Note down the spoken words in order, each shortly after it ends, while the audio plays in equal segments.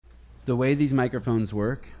the way these microphones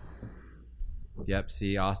work. Yep.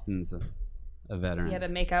 See, Austin's a veteran. You had to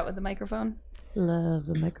make out with the microphone. Love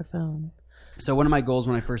the microphone. So one of my goals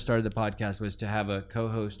when I first started the podcast was to have a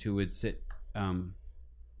co-host who would sit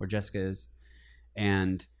where Jessica is,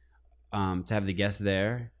 and to have the guest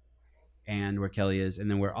there, and where Kelley is,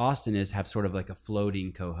 and then where Austin is, have sort of like a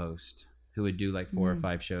floating co-host who would do like 4 or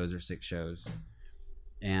 5 shows or 6 shows.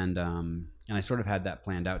 And I sort of had that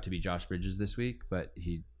planned out to be Josh Bridges this week, but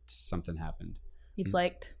something happened. He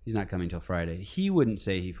flaked. He's not coming till Friday. He wouldn't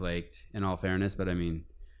say he flaked, in all fairness, but I mean,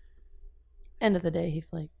 End of the day, he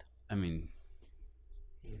flaked. I think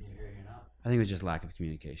it was just lack of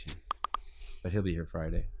communication. But he'll be here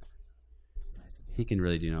Friday. He can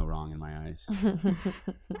really do no wrong in my eyes.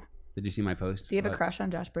 Did you see my post? Do you have a crush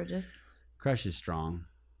on Josh Bridges? Crush is strong.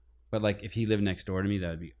 But like if he lived next door to me, that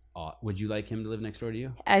would be odd. Would you like him to live next door to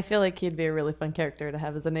you? I feel like he'd be a really fun character to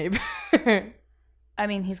have as a neighbor. I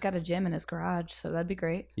mean, he's got a gym in his garage, so that'd be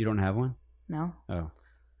great. You don't have one? No. Oh.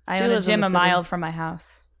 I own a gym a mile from my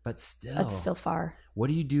house. But still. That's still far. What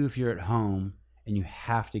do you do if you're at home and you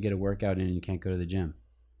have to get a workout in and you can't go to the gym?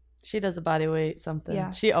 She does a body weight something.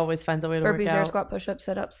 Yeah. She always finds a way to Burpees, work out. air squat, push-ups,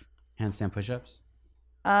 sit-ups. Handstand push-ups?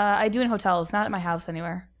 I do in hotels, not at my house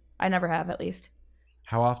anywhere. I never have, at least.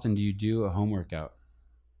 How often do you do a home workout?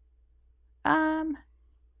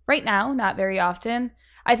 Right now, not very often.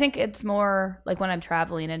 I think it's more like when I'm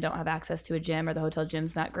traveling and don't have access to a gym, or the hotel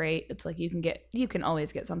gym's not great. It's like you can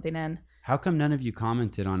always get something in. How come none of you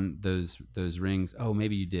commented on those rings? Oh,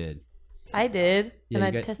 maybe you did. I did, Yeah,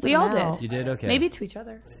 and you I tested We them all out. did. You did? Okay. Maybe to each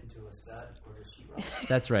other.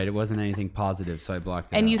 That's right. It wasn't anything positive, so I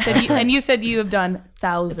blocked it And out. you said you have done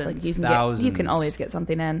thousands. It's like you can thousands. you can always get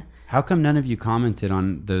something in. How come none of you commented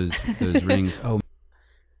on those rings? Oh,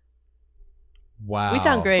 wow. We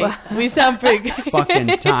sound great. We sound pretty great. Fucking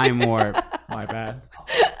time warp. My bad.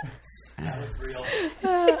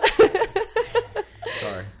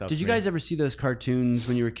 Sorry. Did you guys ever see those cartoons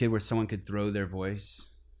when you were a kid where someone could throw their voice?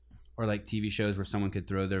 Or like TV shows where someone could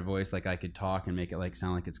throw their voice, like I could talk and make it like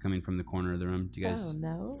sound like it's coming from the corner of the room? Do you guys? Oh,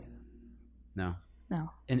 no. No. No.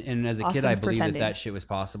 And as a kid, Austin's I believed pretending. that shit was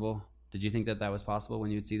possible. Did you think that was possible when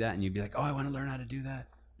you would see that and you'd be like, oh, I want to learn how to do that?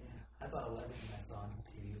 Yeah, I thought everything I saw on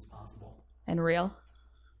TV was possible. And real.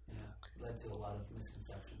 Yeah, it led to a lot of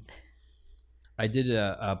misconceptions. I did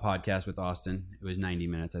a podcast with Austin. It was 90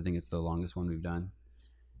 minutes. I think it's the longest one we've done.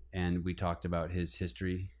 And we talked about his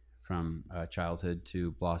history from childhood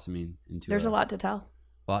to blossoming into There's a lot to tell.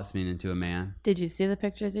 blossoming into a man. Did you see the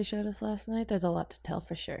pictures you showed us last night? There's a lot to tell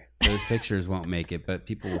for sure. Those pictures won't make it, but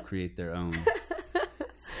people will create their own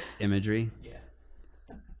imagery. Yeah.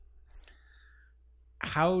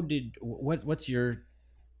 What's your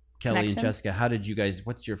Kelley and Connection? Jessica?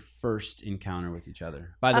 What's your first encounter with each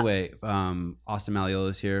other? By the way, Austin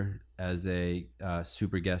Malleolo's here as a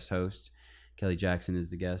super guest host. Kelley Jackson is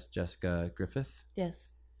the guest. Jessica Griffith,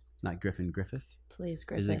 Yes. not Griffin, Griffith Please,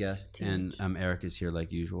 Griffith. is the guest. And Eric is here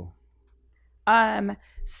like usual.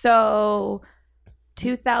 So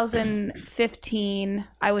 2015,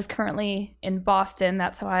 I was currently in Boston.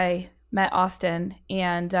 That's how I met Austin.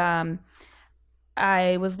 And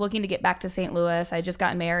I was looking to get back to St. Louis. I just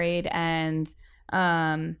got married, and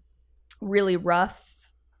really rough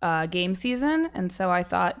game season. And so I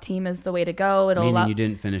thought team is the way to go. Meaning you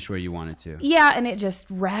didn't finish where you wanted to. Yeah, and it just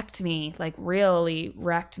wrecked me, like really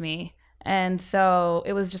wrecked me. And so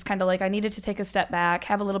it was just kind of like I needed to take a step back,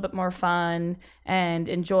 have a little bit more fun, and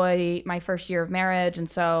enjoy my first year of marriage. And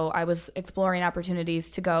so I was exploring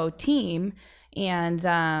opportunities to go team. And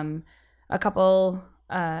a couple,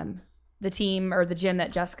 the team or the gym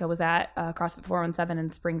that Jessica was at, CrossFit 417 in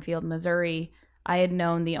Springfield, Missouri, I had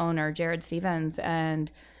known the owner, Jared Stevens,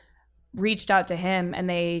 and reached out to him, and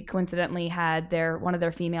they coincidentally had one of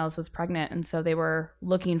their females was pregnant, and so they were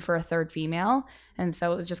looking for a third female, and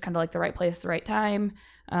so it was just kind of like the right place, the right time.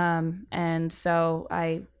 And so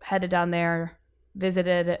I headed down there,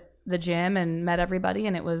 visited the gym, and met everybody,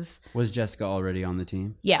 and it was Jessica already on the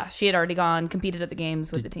team? Yeah, she had already competed at the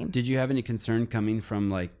games with the team. Did you have any concern coming from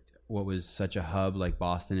like what was such a hub like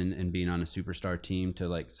Boston and being on a superstar team to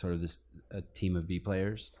like sort of a team of B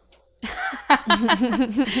players?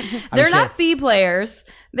 They're not B players.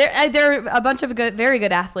 They're a bunch of very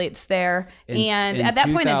good athletes there. And at that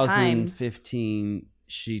point in time, 2015,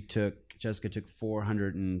 Jessica took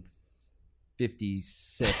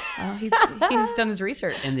 456. oh, he's done his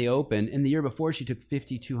research. In the Open. In the year before, she took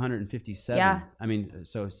 5,257. Yeah. I mean,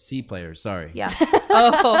 so C players. Sorry. Yeah.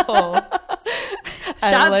 Oh,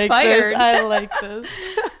 shots fired. I like this.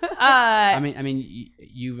 I mean,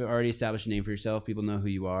 you've already established a name for yourself. People know who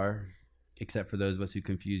you are, except for those of us who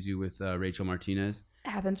confuse you with Rachel Martinez.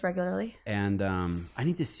 Happens regularly. And I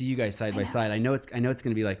need to see you guys side by side. I know it's going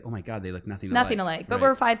to be like, oh my God, they look nothing alike. But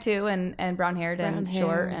we're 5'2" and brown haired and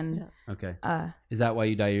short and okay. Is that why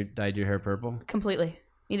you dyed your hair purple? Completely.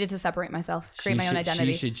 Needed to separate myself, create my own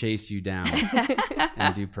identity. She should chase you down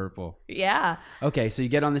and do purple. Yeah. Okay, so you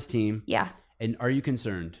get on this team. Yeah. And are you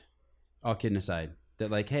concerned, all kidding aside, that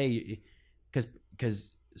like, hey,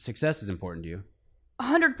 because success is important to you?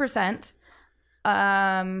 100%.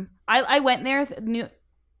 I went there,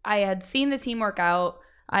 I had seen the team work out.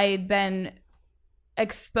 I had been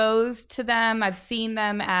exposed to them. I've seen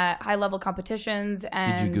them at high level competitions.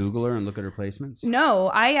 And did you Google her and look at her placements? No,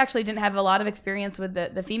 I actually didn't have a lot of experience with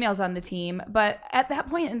the females on the team. But at that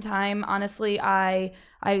point in time, honestly, I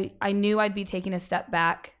knew I'd be taking a step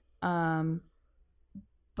back.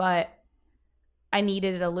 But I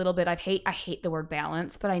needed it a little bit. I hate the word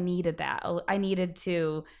balance, but I needed that. I needed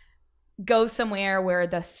to go somewhere where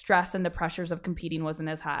the stress and the pressures of competing wasn't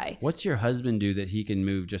as high. What's your husband do that he can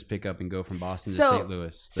move, just pick up and go from Boston to St.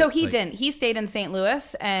 Louis? So he didn't. He stayed in St.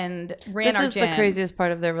 Louis and ran our gym. This is the craziest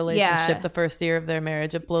part of their relationship, the first year of their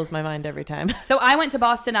marriage. It blows my mind every time. So I went to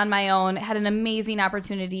Boston on my own, had an amazing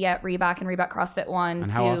opportunity at Reebok and Reebok CrossFit One.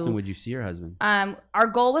 And how often would you see your husband? Our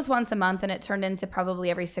goal was once a month, and it turned into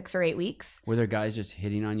probably every 6 or 8 weeks. Were there guys just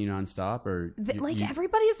hitting on you nonstop? Or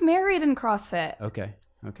everybody's married in CrossFit. Okay.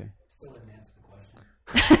 Still didn't answer the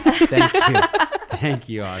question. Thank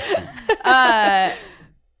you, Austin.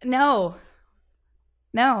 No.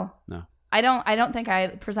 I don't think I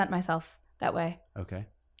present myself that way. Okay.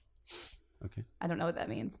 I don't know what that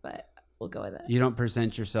means, but we'll go with it. You don't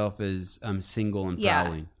present yourself as single and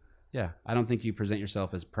prowling. Yeah. I don't think you present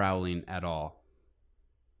yourself as prowling at all.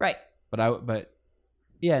 Right. But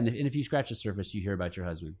yeah, and if you scratch the surface, you hear about your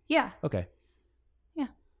husband. Yeah. Okay. Yeah.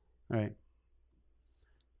 All right.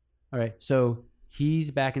 So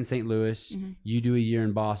he's back in St. Louis. Mm-hmm. You do a year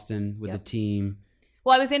in Boston with the team.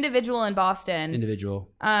 Well, I was individual in Boston.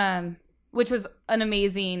 Which was an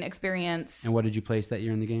amazing experience. And what did you place that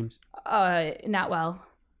year in the games? Not well.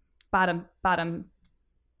 Bottom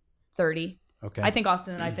 30. Okay. I think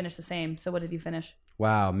Austin and I finished the same. So what did you finish?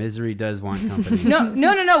 Wow, misery does want company.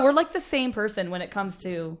 No. We're like the same person when it comes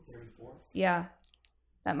to 34. Yeah.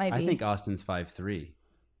 That might be. I think Austin's 5'3".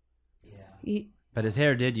 Yeah. But his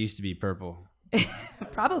hair did used to be purple.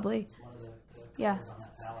 Probably. Yeah.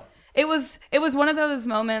 It was one of those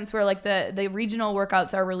moments where like the regional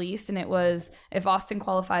workouts are released, and it was, if Austin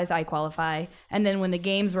qualifies, I qualify. And then when the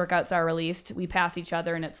games workouts are released, we pass each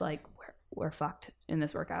other, and it's like, we're fucked in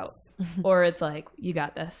this workout. Or it's like, you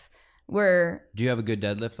got this. Do you have a good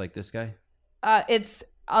deadlift like this guy? It's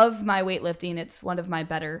of my weightlifting. It's one of my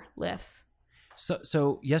better lifts.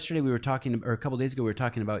 So yesterday we were talking, or a couple days ago, we were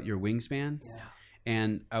talking about your wingspan. Yeah.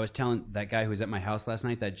 And I was telling that guy who was at my house last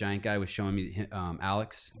night, that giant guy was showing me,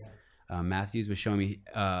 Alex Matthews was showing me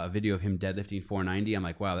a video of him deadlifting 490. I'm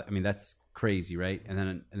like, wow, I mean, that's crazy, right?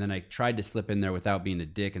 And then I tried to slip in there without being a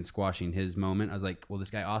dick and squashing his moment. I was like, well,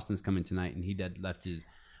 this guy Austin's coming tonight, and he deadlifted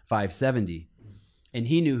 570. And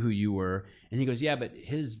he knew who you were. And he goes, yeah, but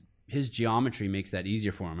his geometry makes that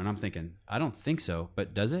easier for him. And I'm thinking, I don't think so,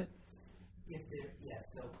 but does it?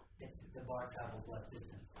 So the bar travels less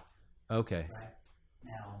distance. Okay. Right?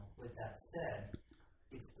 Now, with that said,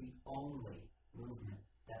 it's the only movement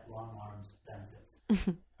that long arms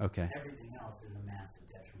benefits. Okay. Everything else is a massive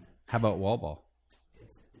detriment. How about wall ball?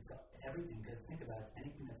 It's everything, because think about it,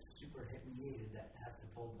 anything that's super hip mediated that has to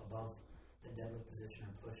pull above the deadlift position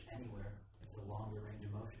or push anywhere, it's a longer range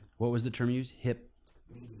of motion. What was the term used? Hip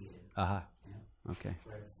mediated. Aha. Yeah. Okay.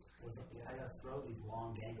 I gotta throw these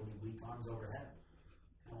long, gangly, weak arms overhead.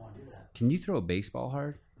 I don't want to do that. Can you throw a baseball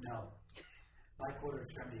hard? No. My quarter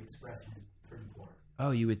extremity expression is pretty poor.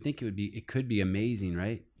 Oh, you would think it could be amazing,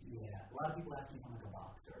 right? Yeah. A lot of people ask me if I'm like a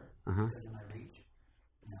boxer because of my reach.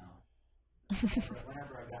 No.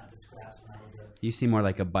 Whenever I got into scraps when I was You seem more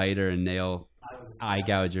like a biter and nail eye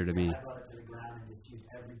gouger to me. I brought it to the ground and just used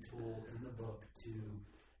every tool in the book to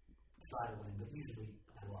try to win, but usually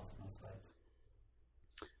I lost most fights.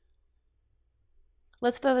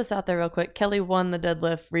 Let's throw this out there real quick. Kelley won the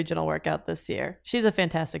deadlift regional workout this year. She's a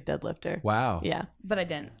fantastic deadlifter. Wow. Yeah. But I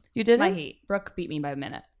didn't. You didn't? My heat. Brooke beat me by a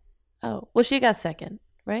minute. Oh. Well, she got second,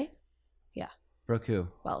 right? Yeah. Brooke who?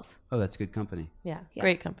 Wells. Oh, that's good company. Yeah.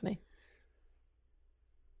 Great company.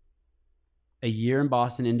 A year in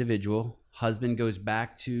Boston individual. Husband goes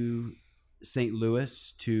back to St.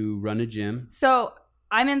 Louis to run a gym. So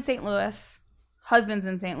I'm in St. Louis. Husband's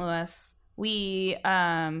in St. Louis. We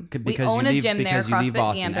own a gym there, because you leave CrossFit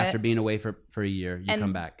Boston Gambit. after being away for a year. You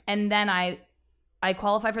come back. And then I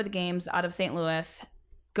qualify for the games out of St. Louis,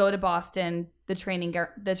 go to Boston.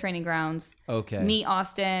 the training grounds. Okay. Meet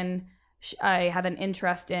Austin. I have an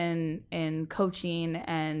interest in coaching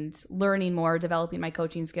and learning more, developing my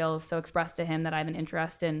coaching skills. So express to him that I have an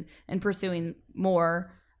interest in pursuing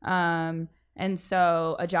more. And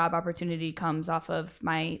so a job opportunity comes off of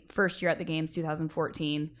my first year at the games,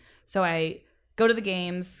 2014. So I go to the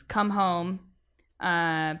games, come home,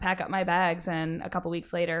 pack up my bags, and a couple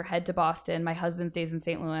weeks later head to Boston. My husband stays in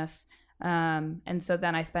St. Louis. And so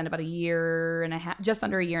then I spent about just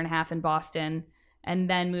under a year and a half in Boston, and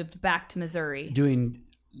then moved back to Missouri.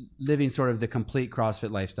 Living sort of the complete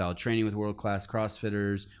CrossFit lifestyle, training with world-class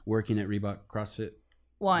CrossFitters, working at Reebok CrossFit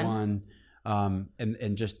One.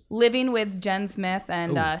 And just living with Jen Smith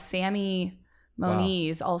and Sammy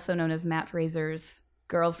Moniz, also known as Matt Fraser's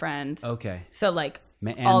girlfriend. Okay. So like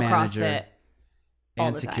and all manager, CrossFit.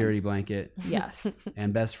 And security blanket. Yes.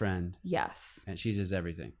 And best friend. Yes. And she's just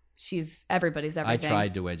everything. She's everybody's everything. I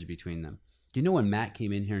tried to wedge between them. Do you know when Matt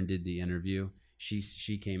came in here and did the interview?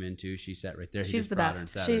 She came in too. She sat right there. She's the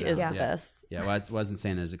best. She is the best. Yeah, well, I wasn't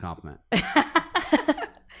saying it as a compliment.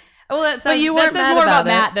 Well, that says, you that weren't says mad more about about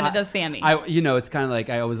it. Matt than it does Sammy. It's kind of like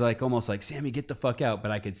I was like almost like Sammy, get the fuck out,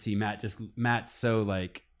 but I could see Matt's so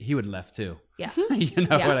like he would have left too. Yeah, you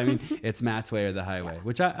know what I mean? It's Matt's way or the highway,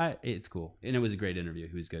 which it's cool, and it was a great interview.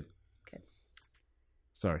 He was good. Okay.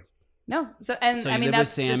 Sorry. No, so I mean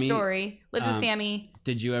that's the story. Lived with Sammy.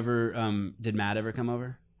 Did you ever? Did Matt ever come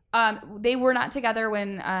over? They were not together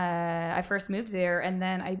when I first moved there, and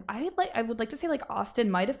then I would like to say like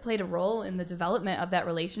Austin might have played a role in the development of that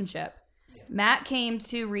relationship. Yeah. Matt came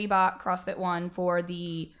to Reebok CrossFit One for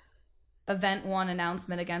the Event One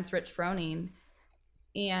announcement against Rich Froning,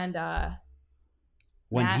 and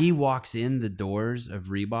when he walks in the doors of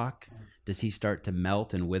Reebok, does he start to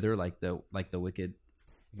melt and wither like the wicked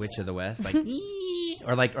Witch of the West, like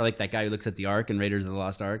or like that guy who looks at the Ark in Raiders of the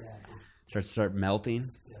Lost Ark, start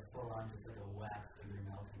melting?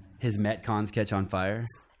 His Metcons catch on fire.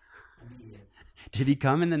 Did he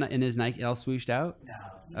come in his Nike all swooshed out?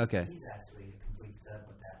 No. Okay. He's actually a complete stud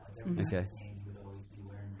with that. Like every Okay. game, he would always be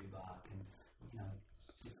wearing Reebok, and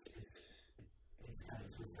it's kind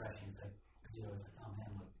of refreshing. It's like, oh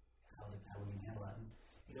man, look, how we can handle that. And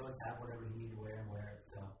he'd always have whatever he needed to wear and wear it.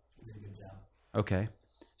 So he did a good job. Okay.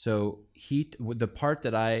 So the part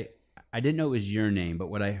that I didn't know it was your name,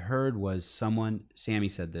 but what I heard was Sammy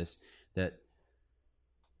said this, that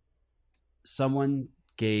someone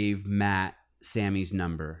gave Matt Sammy's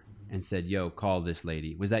number and said, yo, call this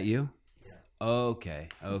lady. Was that you? Yeah. Okay.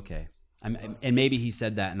 And maybe he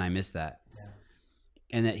said that and I missed that. Yeah.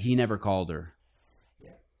 And that he never called her.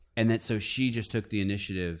 Yeah. And that so she just took the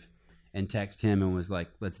initiative and texted him and was like,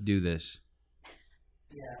 let's do this.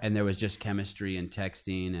 Yeah. And there was just chemistry and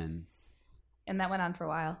texting and that went on for a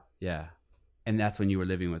while. Yeah. And that's when you were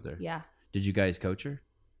living with her. Yeah. Did you guys coach her?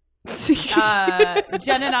 Jen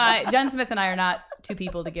Smith and I are not two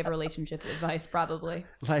people to give relationship advice, probably.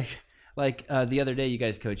 Like the other day you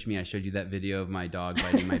guys coached me. I showed you that video of my dog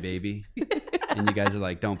biting my baby. And you guys are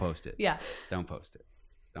like, don't post it. Yeah. Don't post it.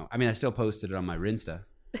 Don't. I mean, I still posted it on my Rinsta.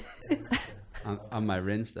 on my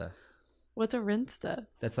Rinsta. What's a Rinsta?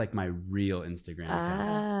 That's like my real Instagram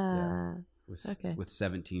account. Yeah. With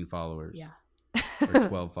 17 followers. Yeah. Or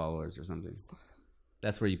 12 followers or something.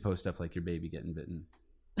 That's where you post stuff like your baby getting bitten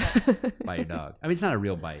by your dog. I mean, it's not a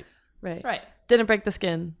real bite. Right. Didn't break the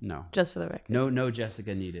skin. No. Just for the record. No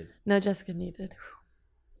Jessica needed. No Jessica needed.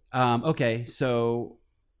 Okay, so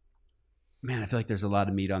man, I feel like there's a lot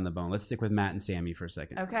of meat on the bone. Let's stick with Matt and Sammy for a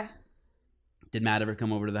second. Okay. Did Matt ever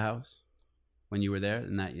come over to the house when you were there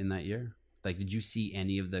in that year? Like, did you see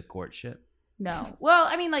any of the courtship? No. Well,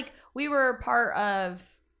 I mean, like, we were part of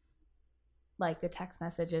like the text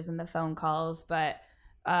messages and the phone calls, but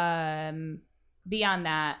beyond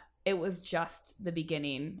that, it was just the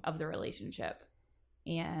beginning of the relationship.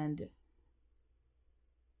 And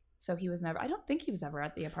so I don't think he was ever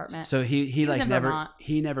at the apartment. So he like never Vermont.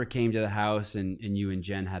 He never came to the house and you and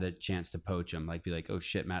Jen had a chance to poach him, like be like, oh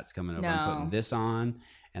shit, Matt's coming over. No. I'm putting this on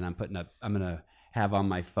and I'm gonna have on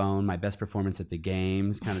my phone my best performance at the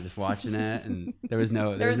games, kind of just watching it, and there was none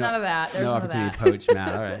of that. There was no opportunity to poach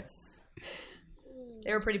Matt. All right.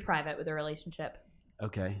 They were pretty private with their relationship.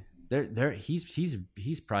 Okay.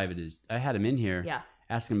 He's private as I had him in here. Yeah.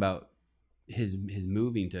 Asking about his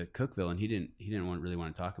moving to Cookeville, and he didn't really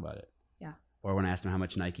want to talk about it. Yeah. Or when I asked him how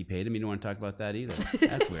much Nike paid him, he didn't want to talk about that either.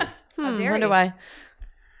 That's weird. How dare wonder you. why.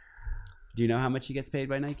 Do you know how much he gets paid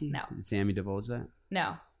by Nike? No. Did Sammy divulge that?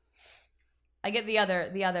 No. I get the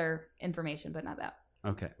other information, but not that.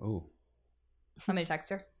 Okay. Oh. Want me to text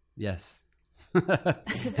her? Yes.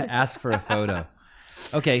 Ask for a photo.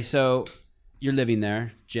 Okay, so you're living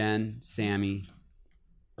there, Jen, Sammy,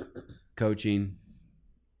 coaching,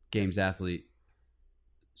 games athlete,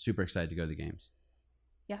 super excited to go to the games.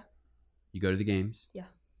 Yeah. You go to the games. Yeah.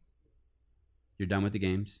 You're done with the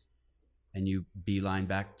games, and you beeline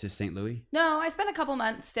back to St. Louis? No, I spent a couple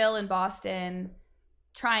months still in Boston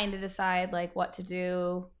trying to decide like what to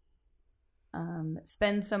do,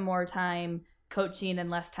 spend some more time coaching and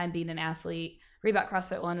less time being an athlete. Reebok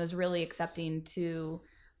CrossFit One was really accepting to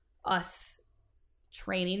us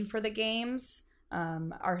training for the games.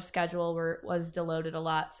 Our schedule was deloaded a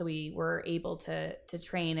lot, so we were able to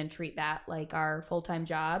train and treat that like our full-time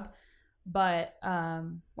job. But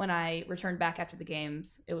when I returned back after the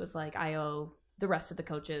games, it was like I owe the rest of the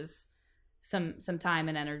coaches some time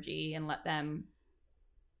and energy and let them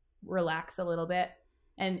relax a little bit.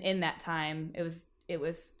 And in that time, it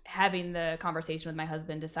was having the conversation with my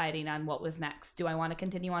husband, deciding on what was next. Do I want to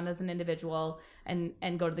continue on as an individual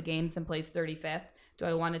and go to the games and place 35th? Do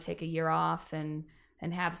I want to take a year off and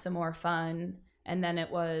have some more fun? And then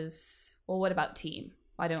it was, well, what about team?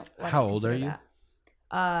 How old are you?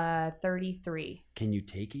 33. Can you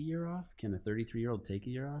take a year off? Can a 33-year-old take a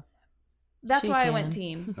year off? That's why I can. went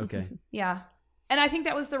team. Okay. Yeah. And I think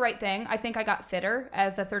that was the right thing. I think I got fitter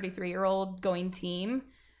as a 33-year-old going team.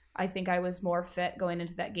 I think I was more fit going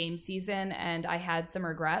into that game season, and I had some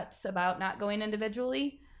regrets about not going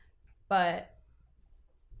individually. But,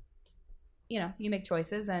 you know, you make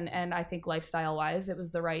choices, and I think lifestyle-wise, it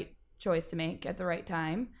was the right choice to make at the right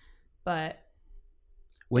time. But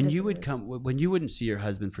when you wouldn't see your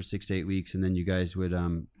husband for 6 to 8 weeks, and then you guys would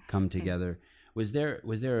come together, was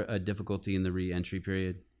there a difficulty in the re-entry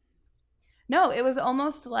period? No, it was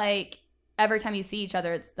almost like every time you see each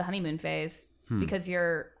other, it's the honeymoon phase because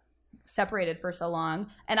you're separated for so long.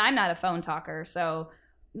 And I'm not a phone talker, so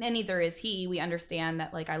neither is he. We understand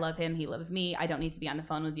that, like, I love him, he loves me. I don't need to be on the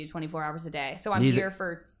phone with you 24 hours a day. So I'm here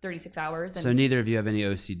for 36 hours. And so neither of you have any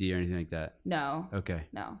OCD or anything like that? No. Okay.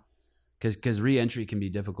 No. Because re-entry can be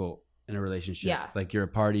difficult in a relationship. Yeah. Like you're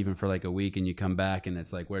apart even for like a week, and you come back, and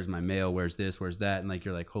it's like, where's my mail? Where's this? Where's that? And like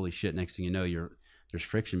you're like, holy shit! Next thing you know, there's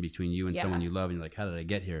friction between you and someone you love, and you're like, how did I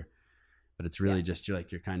get here? But it's really just you're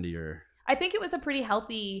kind of your. I think it was a pretty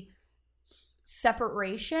healthy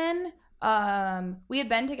separation. We had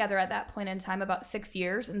been together at that point in time about 6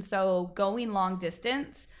 years, and so going long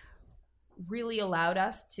distance really allowed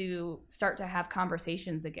us to start to have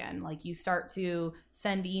conversations again. Like you start to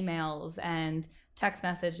send emails and text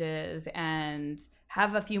messages and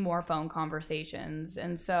have a few more phone conversations.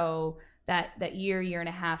 And so that year and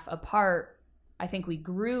a half apart, I think we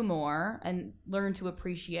grew more and learned to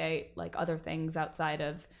appreciate like other things outside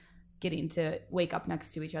of getting to wake up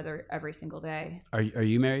next to each other every single day. Are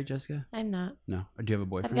you married, Jessica? I'm not. No. Or do you have a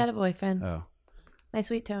boyfriend? I've got a boyfriend. Oh. My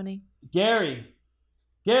sweet Tony. Gary,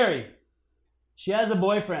 she has a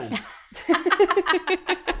boyfriend.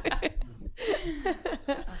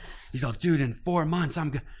 He's like, dude, in 4 months,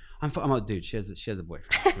 I'm like, dude, she has a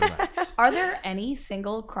boyfriend. Relax. Are there any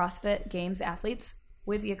single CrossFit Games athletes,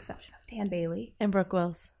 with the exception of Dan Bailey And Brooke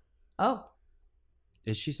Wills. Oh,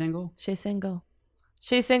 Is she single? She's single.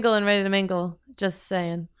 She's single and ready to mingle. Just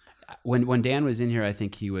saying. When Dan was in here, I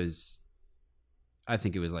think it was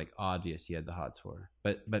like obvious he had the hots for her.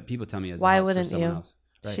 But people tell me he has Why the hots wouldn't for someone you? else.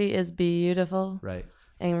 Right. She is beautiful. Right.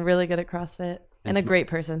 And really good at CrossFit. And a great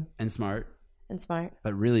person. And smart. And smart.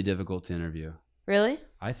 But really difficult to interview. Really?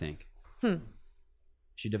 I think. Is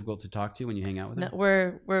she difficult to talk to when you hang out with her? No,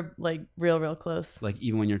 we're like real close. Like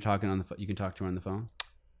even when you're talking on the phone, you can talk to her on the phone?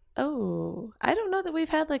 Oh, I don't know that we've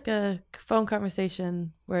had like a phone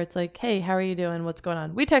conversation where it's like, hey, how are you doing? What's going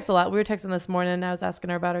on? We text a lot. We were texting this morning. I was asking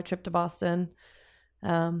her about her trip to Boston.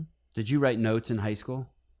 Did you write notes in high school?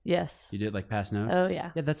 Yes. You did like pass notes? Oh,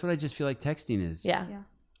 yeah. Yeah, that's what I just feel like texting is. Yeah.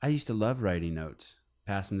 I used to love writing notes,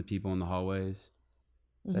 pass them to people in the hallways.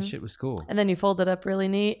 That shit was cool. And then you fold it up really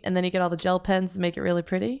neat, and then you get all the gel pens to make it really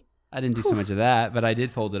pretty. I didn't do so much of that, but I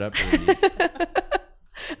did fold it up really neat.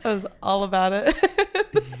 I was all about it.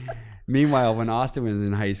 Meanwhile, when Austin was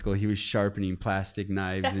in high school, he was sharpening plastic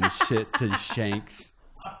knives and shit to shanks.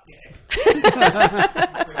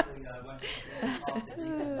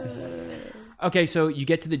 Okay, so you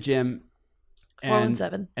get to the gym.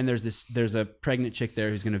 417. And there's a pregnant chick there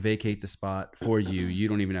who's going to vacate the spot for you. You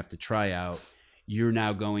don't even have to try out. You're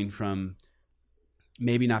now going from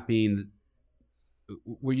maybe not being.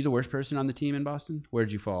 Were you the worst person on the team in Boston?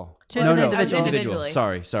 Where'd you fall? Individual.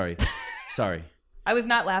 Sorry. I was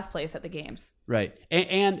not last place at the games. Right.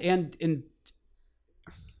 And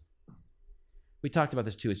we talked about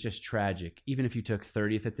this too. It's just tragic. Even if you took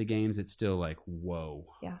 30th at the games, it's still like, whoa.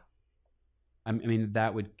 Yeah. I mean,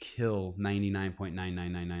 that would kill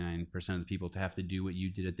 99.99999% of the people to have to do what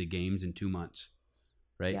you did at the games in 2 months,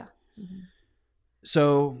 right? Yeah. Mm-hmm.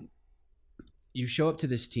 So you show up to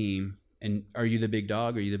this team, and are you the big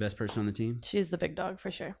dog? Are you the best person on the team? She's the big dog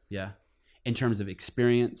for sure. Yeah. In terms of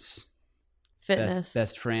experience, Fitness.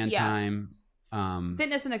 best friend Yeah. time,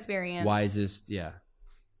 Fitness and experience. wisest, yeah.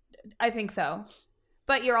 I think so.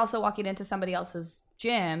 But you're also walking into somebody else's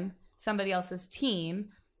gym, somebody else's team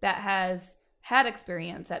that has had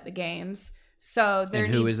experience at the games. So there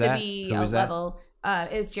And who needs is to that? be Who a is that? level.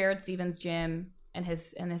 It's Jared Stevens' gym and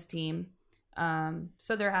his team.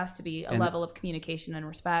 So there has to be a And- level of communication and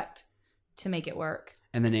respect to make it work.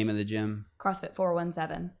 And the name of the gym? CrossFit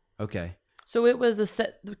 417. Okay. So it was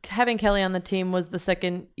having Kelley on the team was the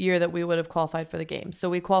second year that we would have qualified for the game. So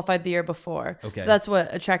we qualified the year before. Okay. So that's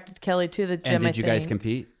what attracted Kelley to the gym. And did you guys think.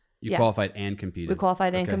 compete? You Yeah. qualified and competed. We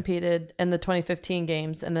qualified and Okay. competed in the 2015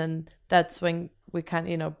 games, and then that's when we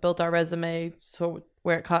kind of built our resume so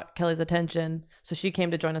where it caught Kelley's attention. So she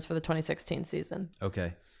came to join us for the 2016 season.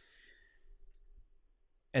 Okay.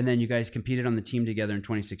 And then you guys competed on the team together in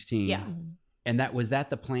 2016. Yeah. And was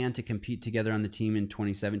that the plan, to compete together on the team in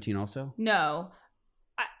 2017 also? No.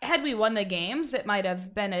 Had we won the games, it might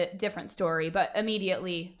have been a different story. But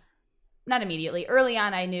early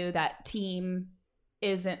on, I knew that team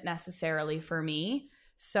isn't necessarily for me.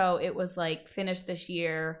 So it was like, finish this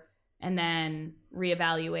year and then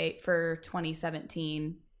reevaluate for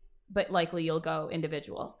 2017. But likely you'll go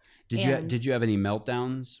individual. Did you have any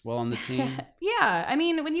meltdowns while on the team? Yeah. I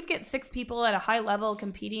mean, when you get 6 people at a high level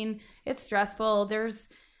competing, it's stressful. There's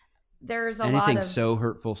a lot Anything of... so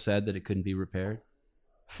hurtful said that it couldn't be repaired?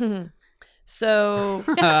 So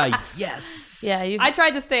Yes. yeah, I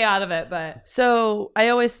tried to stay out of it, but... So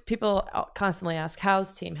people constantly ask,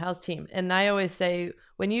 how's team? And I always say,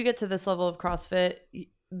 when you get to this level of CrossFit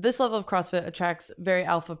attracts very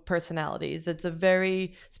alpha personalities. It's a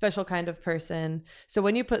very special kind of person. So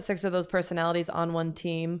when you put 6 of those personalities on one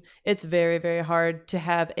team, it's very, very hard to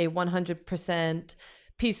have a 100%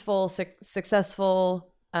 peaceful,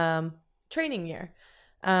 successful training year.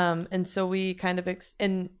 And so we kind of at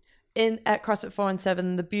CrossFit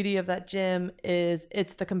 417, the beauty of that gym is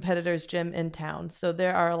it's the competitors' gym in town. So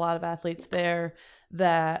there are a lot of athletes there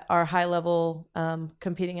that are high level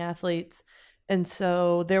competing athletes. And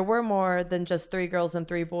so there were more than just 3 girls and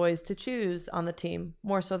 3 boys to choose on the team,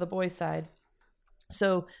 more so the boys' side.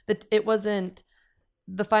 So it wasn't,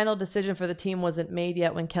 the final decision for the team wasn't made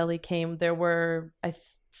yet when Kelley came. There were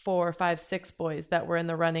 4, 5, 6 boys that were in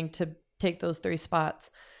the running to take those 3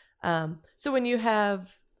 spots. So when you have...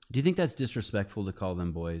 Do you think that's disrespectful to call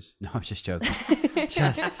them boys? No, I'm just joking.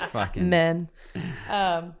 Just fucking... Men.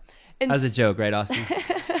 That was a joke, right, Austin?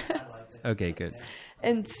 Okay, good.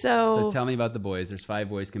 And So tell me about the boys. There's 5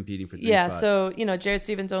 boys competing for 3 spots. So, Jared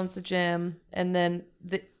Stevens owns the gym. And then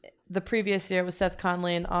the previous year was Seth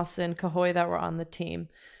Conley and Austin Cahoy that were on the team.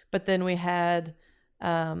 But then we had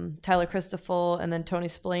Tyler Christoffel and then Tony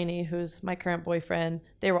Splaney, who's my current boyfriend.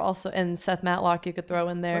 They were also, and Seth Matlock you could throw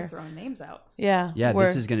in there. We're throwing names out. Yeah. Yeah,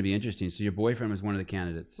 this is going to be interesting. So your boyfriend was one of the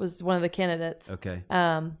candidates. Was one of the candidates. Okay.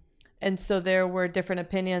 And so there were different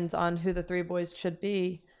opinions on who the 3 boys should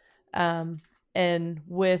be. And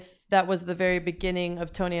that was the very beginning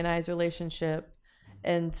of Tony and I's relationship.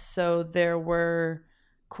 And so there were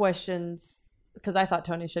questions because I thought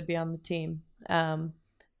Tony should be on the team.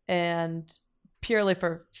 And purely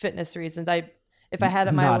for fitness reasons, if I had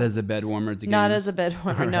it not as a bed warmer at the not games? as a bed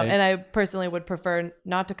warmer, no. Right. And I personally would prefer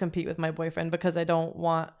not to compete with my boyfriend because I don't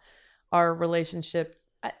want our relationship.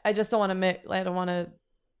 I just don't want to I don't want to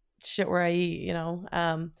shit where I eat,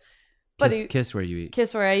 But kiss where you eat.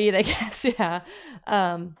 Kiss where I eat, I guess. Yeah.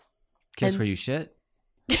 Kiss where you shit.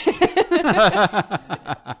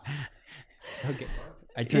 Okay.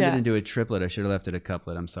 I turned it into a triplet. I should have left it a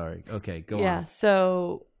couplet. I'm sorry. Okay, go on. Yeah.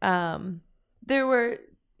 So there were,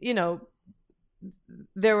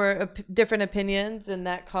 different opinions, and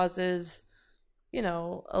that causes,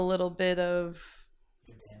 a little bit of.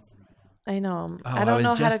 I know. Oh, I don't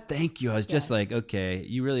know how to. Thank you. I was just like, okay,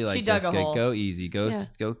 you really like She dug a Jessica. hole. Go easy. Go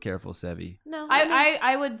careful, Sevi. No.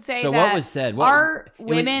 I would say So that what was said? our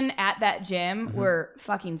women at that gym were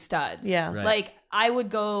fucking studs. Yeah. Right. Like, I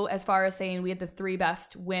would go as far as saying we had the 3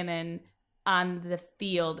 best women on the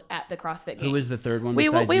field at the CrossFit Games. Who was the third one? We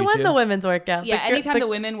besides won you two? the women's workout. Yeah, anytime the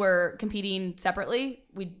women were competing separately,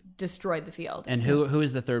 we destroyed the field. And who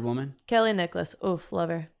is the third woman? Kelley Nicholas. Oof, love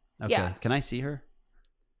her. Okay. Yeah. Can I see her?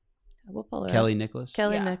 We'll pull her Kelley up. Nicholas.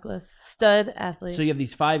 Kelley Yeah. Nicholas, stud athlete. So you have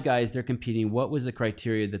these 5 guys. They're competing. What was the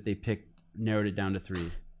criteria that they picked? Narrowed it down to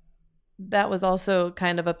 3. that was also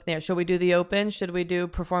kind of up in the air. Should we do the open? Should we do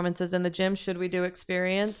performances in the gym? Should we do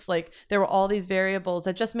experience? Like there were all these variables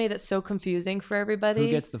that just made it so confusing for everybody.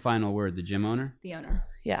 Who gets the final word? The gym owner? The owner.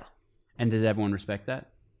 Yeah. And does everyone respect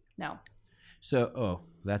that? No. So,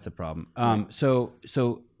 that's a problem. So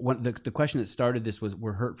the question that started this was,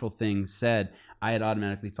 were hurtful things said? I had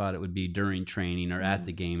automatically thought it would be during training or at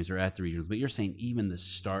the games or at the regionals, but you're saying even the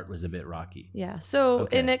start was a bit rocky. Yeah. So,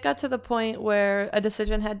 Okay. and it got to the point where a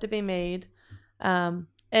decision had to be made. And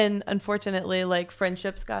unfortunately, like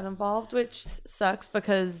friendships got involved, which sucks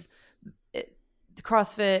because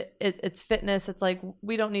CrossFit, it's fitness. It's like,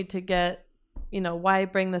 we don't need to get, why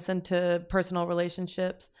bring this into personal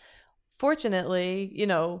relationships? Fortunately,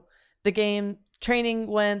 the game training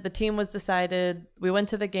went, the team was decided, we went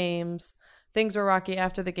to the games, things were rocky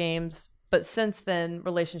after the games, but since then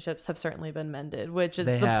relationships have certainly been mended, which is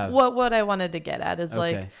what I wanted to get at is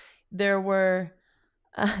like there were,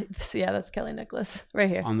 so yeah, that's Kelley Nicholas right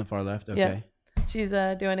here. On the far left. Okay. Yeah. She's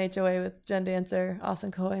doing HOA with Jen Dancer,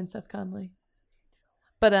 Austin Coy, and Seth Conley.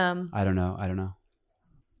 But I don't know.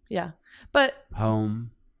 Yeah. But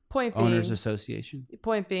Home point being, Owners Association.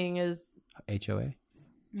 Point being is HOA.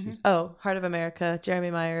 Heart of America,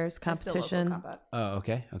 Jeremy Myers competition, Oh,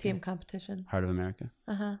 okay. team competition. Heart of America.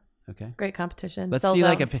 Okay. Great competition. Let's Sells see out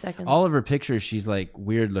like in seconds. all of her pictures. She's like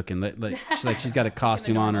weird looking. She's got a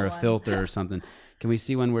costume on or a filter or something. Can we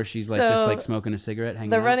see one where she's like just like smoking a cigarette,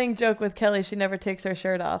 hanging The out? running joke with Kelley, she never takes her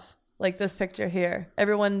shirt off. Like this picture here.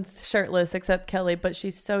 Everyone's shirtless except Kelley, but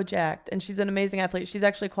she's so jacked and she's an amazing athlete. She's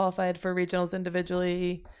actually qualified for regionals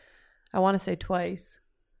individually, I want to say twice.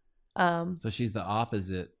 So she's the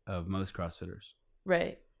opposite of most CrossFitters.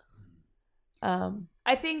 Right.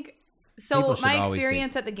 I think so. People should My always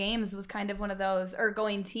experience at the games was kind of one of those, or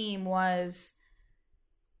going team was,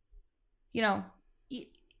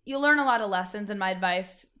 you learn a lot of lessons. And my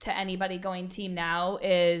advice to anybody going team now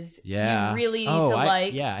is you really need to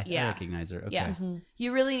I recognize her. Okay. Yeah.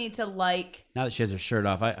 You really need to like. Now that she has her shirt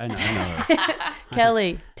off, I know her.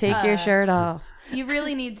 Kelley, take your shirt off. You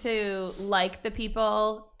really need to like the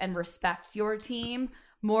people and respect your team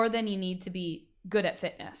more than you need to be good at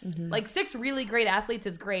fitness. Like 6 really great athletes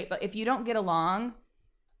is great, but if you don't get along,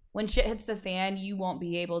 when shit hits the fan, you won't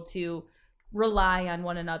be able to rely on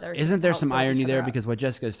one another. Isn't there some build each irony other there? up. Because what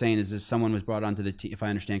Jessica is saying is someone was brought onto the team, if I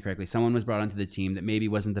understand correctly, someone was brought onto the team that maybe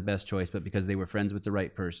wasn't the best choice, but because they were friends with the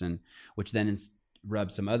right person, which then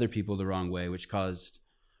rubbed some other people the wrong way, which caused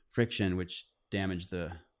friction, which damaged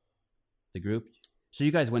the group. So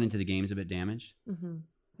you guys went into the games a bit damaged?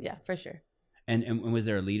 Yeah, for sure. And was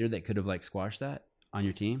there a leader that could have like squashed that on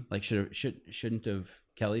your team? Like shouldn't have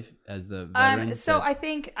Kelley as the veteran? So I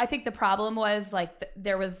think the problem was like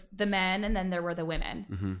there was the men and then there were the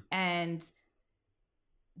women, and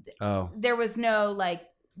there was no like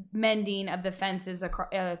mending of the fences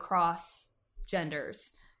across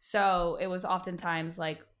genders. So it was oftentimes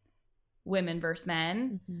like women versus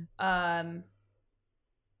men.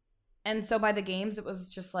 And so by the games, it was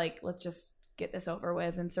just like, let's just get this over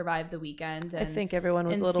with and survive the weekend. And, I think everyone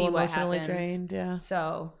was a little emotionally drained. Yeah.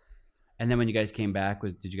 So. And then when you guys came back,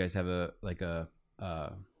 did you guys have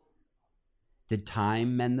did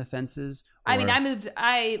time mend the fences? I mean,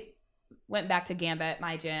 I went back to Gambit,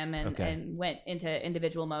 my gym, and went into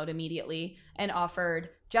individual mode immediately and offered,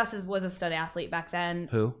 Jess was a stud athlete back then.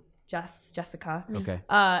 Who? Jessica. Okay.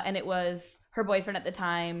 And it was her boyfriend at the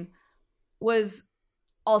time was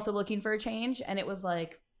also looking for a change. And it was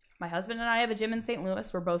like, my husband and I have a gym in St. Louis.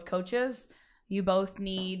 We're both coaches. You both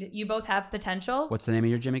have potential. What's the name of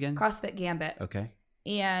your gym again? CrossFit Gambit. Okay.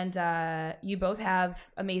 And you both have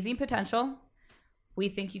amazing potential. We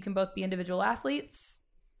think you can both be individual athletes.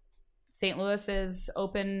 St. Louis is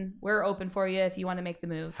open. We're open for you if you want to make the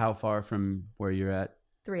move. How far from where you're at?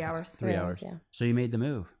 3 hours. 3 hours. Yeah. So you made the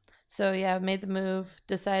move. So yeah, I made the move.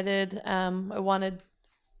 Decided I wanted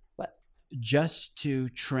just to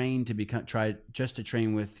train to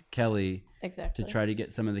train with Kelley. Exactly. To try to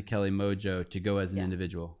get some of the Kelley mojo to go as an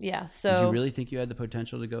individual. Yeah. So did you really think you had the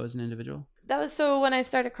potential to go as an individual? That was when I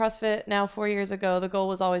started CrossFit now 4 years ago, the goal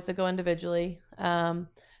was always to go individually.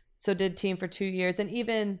 So did team for 2 years. And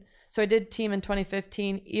I did team in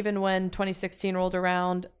 2015, even when 2016 rolled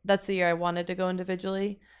around, that's the year I wanted to go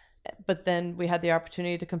individually. But then we had the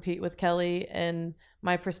opportunity to compete with Kelley, and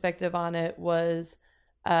my perspective on it was,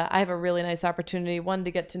 I have a really nice opportunity, 1,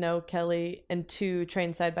 to get to know Kelley, and 2,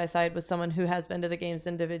 train side by side with someone who has been to the games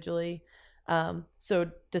individually.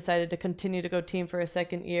 So decided to continue to go team for a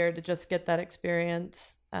second year to just get that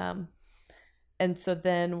experience. And so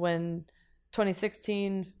then when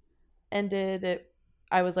 2016 ended,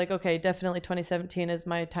 I was like, okay, definitely 2017 is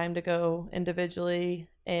my time to go individually.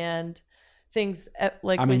 And things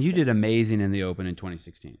like. I mean, you did amazing in the Open in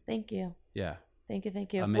 2016. Thank you. Yeah. Thank you.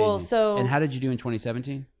 Amazing. Well, so. And how did you do in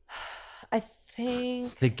 2017? I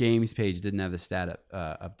think the games page didn't have the stat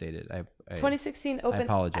updated. 2016 Open. I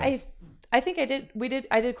apologize. I think I did.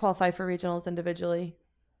 I did qualify for regionals individually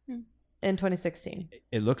in 2016.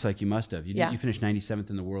 It looks like you must have. Yeah. You finished 97th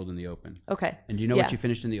in the world in the Open. Okay. And do you know what you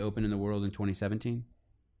finished in the Open in the world in 2017?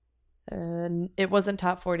 It wasn't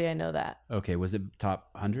top 40. I know that. Okay. Was it top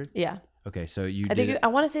 100? Yeah. Okay. So you I think I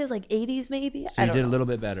want to say it was like 80s maybe. So you did a little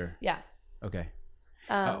bit better. Yeah. Okay.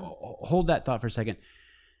 Hold that thought for a second.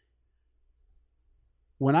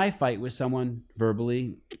 When I fight with someone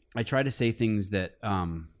verbally, I try to say things that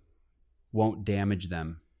won't damage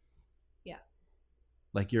them. Yeah.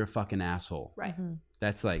 Like, you're a fucking asshole. Right. Mm-hmm.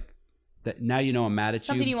 That's like, that. Now you know I'm mad at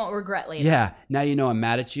Something you. you won't regret later. Yeah. Now you know I'm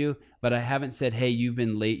mad at you, but I haven't said, hey, you've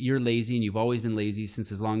been late. You're lazy and you've always been lazy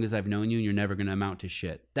since as long as I've known you, and you're never going to amount to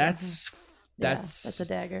shit. That's a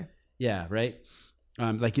dagger. Yeah. Right.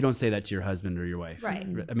 Like, you don't say that to your husband or your wife. Right.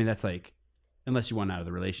 I mean, that's like, unless you want out of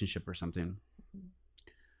the relationship or something.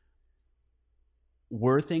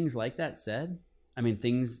 Were things like that said? I mean,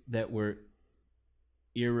 things that were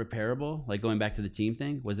irreparable, like going back to the team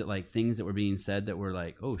thing? Was it like things that were being said that were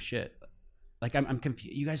like, oh shit? Like, I'm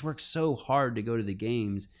confused. You guys work so hard to go to the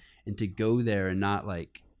games and to go there and not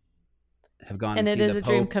like have gone and it is a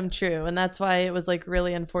dream Pope. come true, and that's why it was like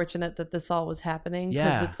really unfortunate that this all was happening.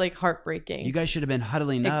 Yeah, it's like heartbreaking. You guys should have been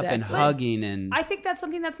huddling up and Exactly. hugging, and I think that's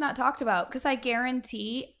something that's not talked about, because I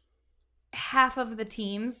guarantee half of the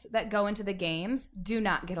teams that go into the games do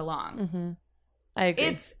not get along. Mm-hmm. I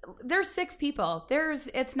agree. There's 6 people.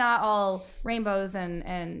 It's not all rainbows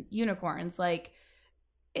and unicorns. Like,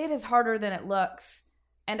 it is harder than it looks,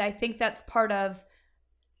 and I think that's part of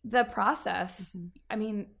the process. Mm-hmm. I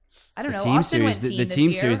mean, I don't know. team Austin series. went The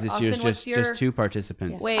team series this Austin, year is what's just 2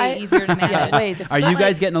 participants. way easier to manage. Yeah, way easier. Are you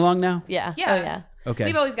guys getting along now? Yeah. Yeah. Oh, yeah. Okay.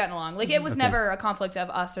 We've always gotten along. Like, it was Okay. never a conflict of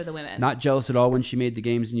us or the women. Not jealous at all when she made the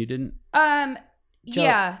games and you didn't?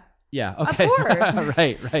 Yeah. Yeah. Okay. Of course.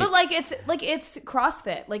 right. But it's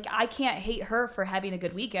CrossFit. Like, I can't hate her for having a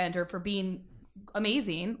good weekend or for being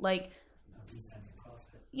amazing. Like,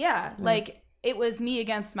 yeah, like, it was me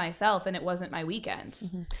against myself, and it wasn't my weekend.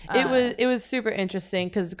 Mm-hmm. It was super interesting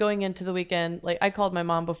because going into the weekend, like, I called my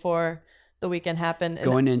mom before the weekend happened. And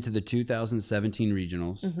Going into the 2017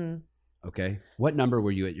 regionals. Mm-hmm. Okay. What number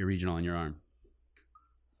were you at your regional on your arm?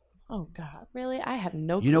 Oh God, really? I have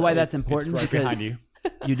no clue. You know why that's important? It's right Because behind you.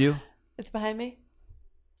 you do? It's behind me?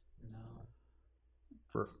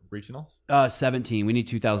 For regionals? 17. We need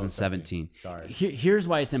 2017. Sorry. Here's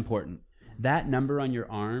why it's important. That number on your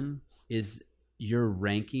arm is your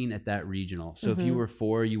ranking at that regional. So if you were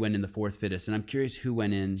 4, you went in the 4th fittest. And I'm curious who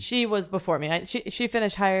went in. She was before me. She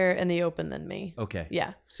finished higher in the Open than me. Okay.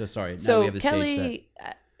 Yeah. So sorry. Now we So have the stage Kelley,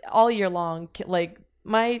 all year long, like,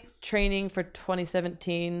 my training for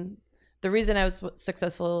 2017, the reason I was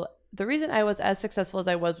as successful as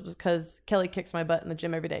I was because Kelley kicks my butt in the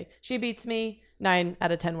gym every day. She beats me 9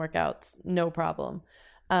 out of 10 workouts, no problem.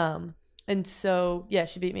 And so, yeah,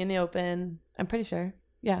 she beat me in the Open. I'm pretty sure.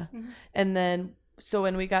 Yeah. Mm-hmm. And then, so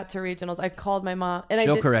when we got to regionals, I called my mom. And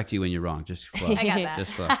She'll correct you when you're wrong. Just flow. I got that.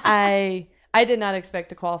 Just flow. I did not expect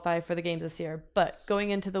to qualify for the games this year, but going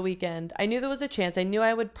into the weekend, I knew there was a chance. I knew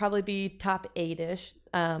I would probably be top 8-ish.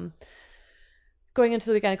 Going into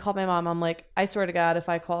the weekend, I called my mom. I'm like, I swear to God, if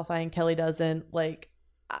I qualify and Kelley doesn't, like,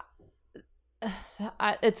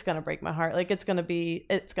 it's going to break my heart. Like, it's going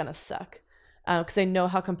to suck. Because I know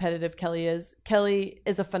how competitive Kelley is. Kelley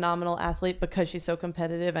is a phenomenal athlete because she's so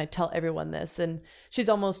competitive. I tell everyone this, and she's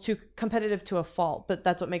almost too competitive to a fault, but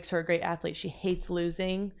that's what makes her a great athlete. She hates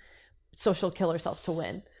losing, so she'll kill herself to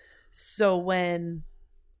win. So when...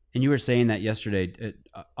 And you were saying that yesterday,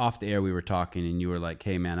 off the air we were talking, and you were like,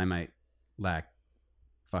 hey man, I might lack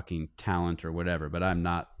fucking talent or whatever, but I'm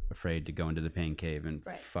not afraid to go into the pain cave and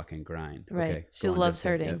fucking grind. Right. Okay, she go on, loves Jessica.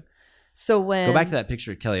 hurting. Yep. So when... Go back to that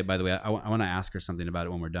picture of Kelley, by the way. I want to ask her something about it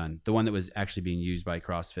when we're done. The one that was actually being used by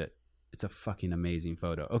CrossFit. It's a fucking amazing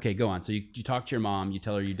photo. Okay, go on. So you talk to your mom. You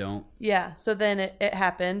tell her you don't. Yeah. So then it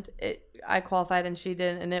happened. I qualified and she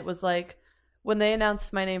didn't. And it was like, when they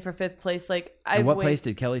announced my name for 5th place, like... And what place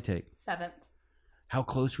did Kelley take? 7th. How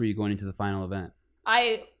close were you going into the final event?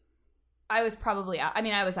 I was probably out. I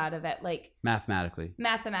mean, I was out of it, like... Mathematically.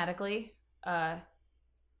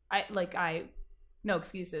 No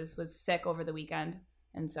excuses, was sick over the weekend.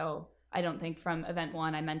 And so I don't think from event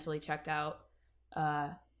 1 I mentally checked out.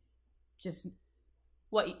 Just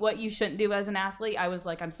what you shouldn't do as an athlete. I was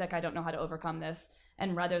like, I'm sick, I don't know how to overcome this.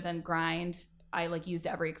 And rather than grind, I like used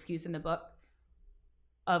every excuse in the book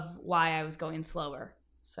of why I was going slower.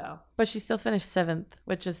 So, But she still finished 7th,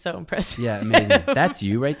 which is so impressive. Yeah, amazing. That's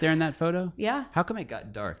you right there in that photo? yeah, How come it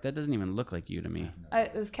got dark? That doesn't even look like you to me.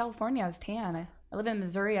 it was California. I was tan. I live in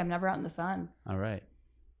Missouri. I'm never out in the sun. All right.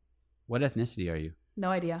 What ethnicity are you? No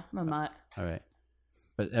idea. I'm a mutt. All right.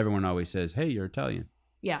 But everyone always says, "Hey, you're Italian."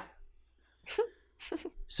 Yeah.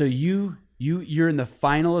 So you're in the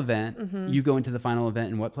final event. Mm-hmm. You go into the final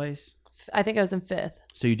event in what place? I think I was in 5th.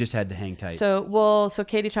 So you just had to hang tight. So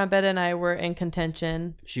Katie Trombetta and I were in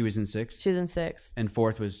contention. She was in 6th, She was in 6th. and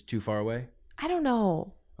 4th was too far away. I don't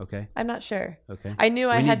know. Okay. I'm not sure. Okay. I knew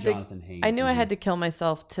We I need had to. Jonathan Haynes I knew in I here. had to kill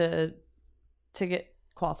myself to get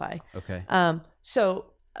qualify. Okay. So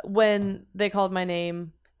when they called my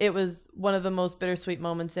name, it was one of the most bittersweet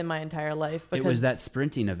moments in my entire life. Because It was that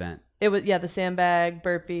sprinting event, It was the sandbag,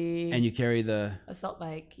 burpee, and you carry the Assault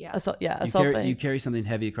bike. Yeah. assault. Yeah, you assault carry, bike. you carry something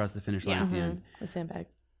heavy across the finish line Yeah. at the end. The sandbag.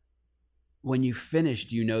 When you finished,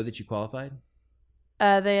 do you know that you qualified?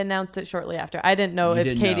 They announced it shortly after. I didn't know You if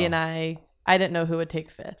didn't Katie know. and I didn't know who would take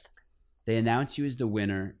 5th. They announced you as the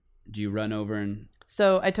winner. Do you run over and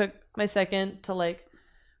So I took my second to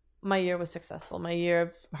my year was successful. My year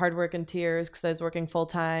of hard work and tears because I was working full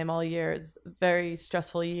time all year. It's a very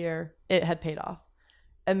stressful year. It had paid off.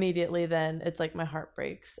 Immediately then it's like my heart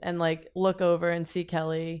breaks and look over and see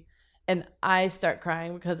Kelley and I start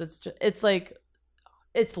crying because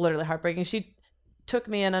it's literally heartbreaking. She took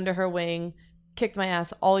me in under her wing, kicked my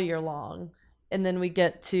ass all year long. And then we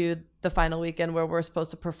get to the final weekend where we're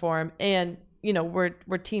supposed to perform and we're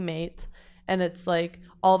teammates and it's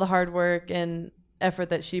all the hard work and effort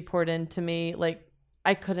that she poured into me,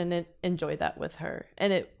 I couldn't enjoy that with her.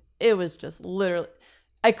 And it was just literally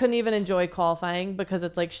I couldn't even enjoy qualifying because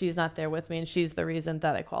it's she's not there with me and she's the reason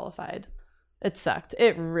that I qualified. It sucked.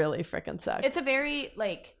 It really freaking sucked. It's a very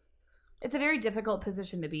difficult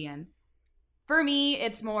position to be in. For me,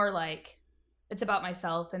 it's more it's about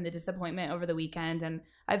myself and the disappointment over the weekend. And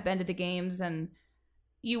I've been to the games and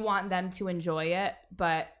you want them to enjoy it.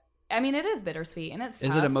 But I mean, it is bittersweet and it's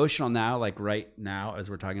is tough. it emotional now, like right now as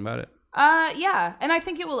we're talking about it? Yeah. And I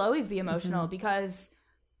think it will always be emotional because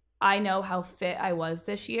I know how fit I was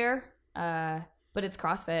this year. But it's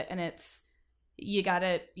CrossFit and you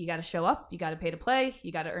gotta show up, you gotta pay to play,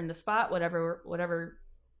 you gotta earn the spot, whatever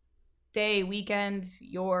day, weekend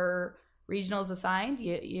your regionals assigned,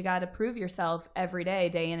 you gotta prove yourself every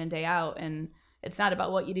day in and day out. And it's not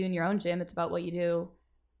about what you do in your own gym, it's about what you do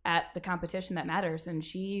at the competition that matters. And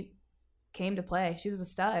she came to play. She was a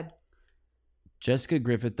stud. Jessica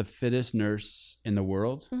Griffith, the fittest nurse in the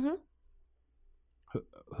world. Mm-hmm.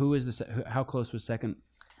 Who is this? How close was second?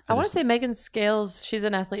 I want to say Megan Scales. She's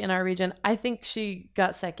an athlete in our region. I think she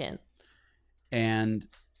got second. And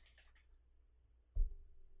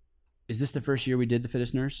is this the first year we did the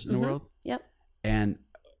fittest nurse in the world? Yep. And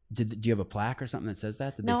do you have a plaque or something that says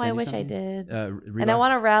that? Did they No, send I you wish I something? did. Reebok, And I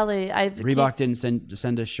want to rally. Reebok didn't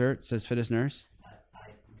send a shirt that says fittest nurse.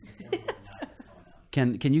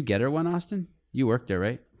 Can you get her one, Austin? You worked there,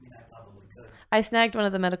 right? I snagged one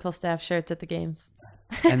of the medical staff shirts at the games.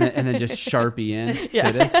 And then just Sharpie in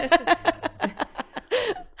Yeah. fittest.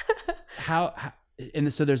 How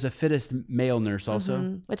and so there's a fittest male nurse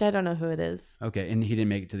also. Which I don't know who it is. Okay, and he didn't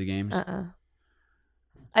make it to the games.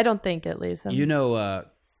 I don't think, at least. You know,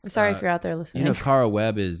 I'm sorry if you're out there listening. you know, Cara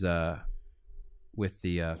Webb is with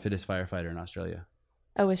the fittest firefighter in Australia.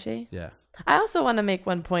 Oh, is she? Yeah. I also want to make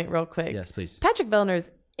one point real quick. Yes, please. Patrick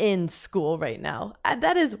Vellner's in school right now.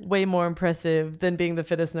 That is way more impressive than being the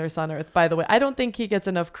fittest nurse on earth, by the way. I don't think he gets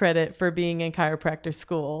enough credit for being in chiropractor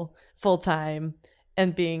school full time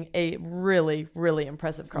and being a really, really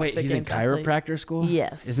impressive CrossFit Wait, he's in Games athlete. chiropractor school?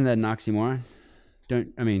 Yes. Isn't that an oxymoron?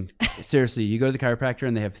 Seriously, you go to the chiropractor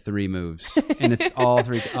and they have 3 moves, and it's all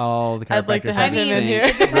the chiropractors I'd like to have the him in same, here.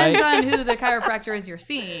 It depends right? on who the chiropractor is you're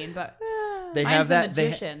seeing, but They Mine's have a that.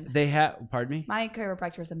 magician. They have. Pardon me. my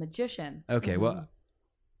chiropractor is a magician. Okay, well,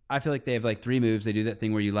 I feel like they have 3 moves. They do that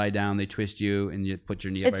thing where you lie down, they twist you, and you put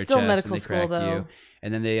your knee up It's by your still chest, medical and they crack school, though. you.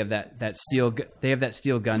 And then they have that steel. They have that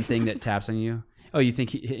steel gun thing that taps on you. Oh, you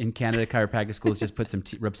think in Canada chiropractic schools just put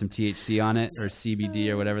rub some THC on it or CBD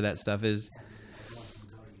or whatever that stuff is?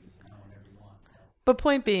 But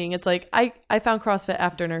point being, it's I found CrossFit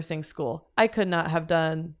after nursing school. I could not have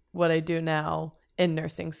done what I do now in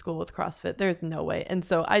nursing school with CrossFit. There's no way. And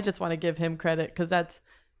so I just want to give him credit because that's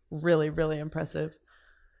really, really impressive.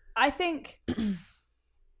 I think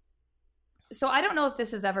so. I don't know if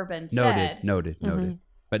this has ever been said. Noted,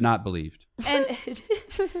 but not believed. And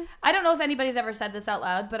I don't know if anybody's ever said this out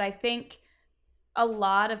loud, but I think a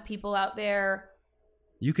lot of people out there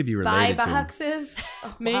You could be buy related to him. boxes.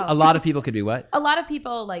 Me? A lot of people could be what? A lot of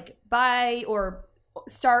people buy or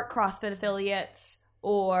start CrossFit affiliates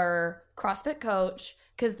or CrossFit coach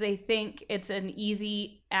because they think it's an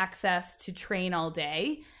easy access to train all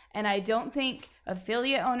day. And I don't think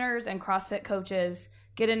affiliate owners and CrossFit coaches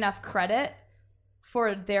get enough credit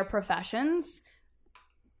for their professions.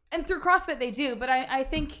 And through CrossFit they do, but I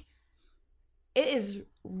think it is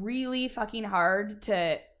really fucking hard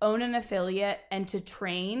to own an affiliate and to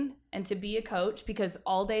train and to be a coach, because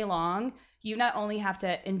all day long you not only have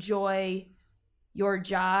to enjoy your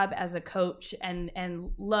job as a coach and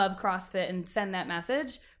love CrossFit and send that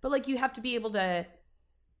message, but like you have to be able to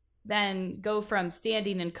then go from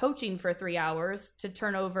standing and coaching for 3 hours to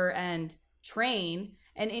turn over and train.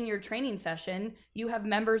 And in your training session, you have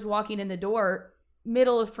members walking in the door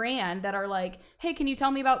middle of Fran that are like, hey, can you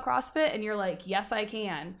tell me about CrossFit? And you're like, yes, I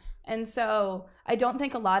can. And so I don't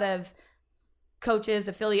think a lot of coaches,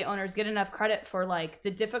 affiliate owners get enough credit for like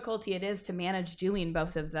the difficulty it is to manage doing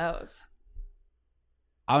both of those.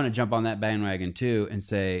 I want to jump on that bandwagon too and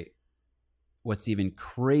say what's even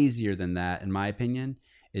crazier than that, in my opinion,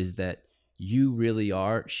 is that you really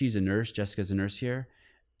are, she's a nurse, Jessica's a nurse here,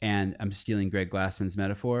 and I'm stealing Greg Glassman's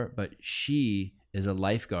metaphor, but she is a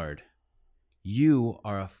lifeguard. You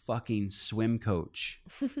are a fucking swim coach.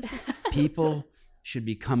 People should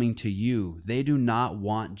be coming to you. They do not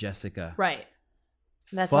want Jessica. Right.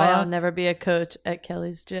 That's why I'll never be a coach at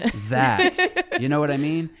Kelley's gym. That, you know what I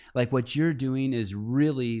mean? Like what you're doing is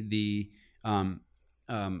really the,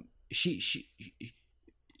 she,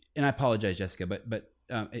 and I apologize, Jessica, but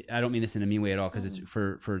I don't mean this in a mean way at all, because it's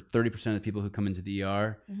for 30% of the people who come into the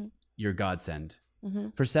ER, you're godsend.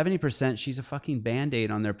 For 70%, she's a fucking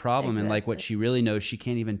Band-Aid on their problem. Exactly. And like what she really knows, she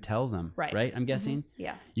can't even tell them. Right? I'm guessing?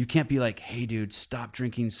 Yeah. You can't be like, hey, dude, stop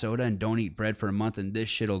drinking soda and don't eat bread for a month and this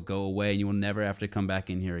shit'll go away and you will never have to come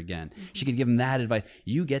back in here again. She could give them that advice.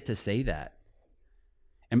 You get to say that.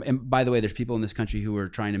 And by the way, there's people in this country who are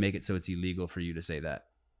trying to make it so it's illegal for you to say that.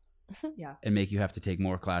 Yeah. And make you have to take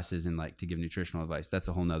more classes and like to give nutritional advice. That's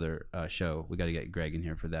a whole nother show. We got to get Greg in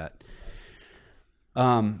here for that.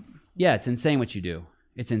 Yeah, it's insane what you do.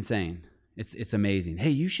 It's insane. It's amazing.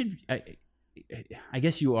 Hey, you should. I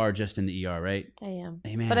guess you are just in the ER, right? I am.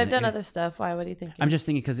 Hey, man, but I've done other stuff. Why? What do you think? I'm just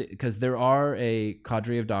thinking because there are a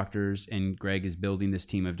cadre of doctors, and Greg is building this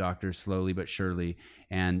team of doctors slowly but surely.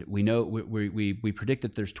 And we know we predict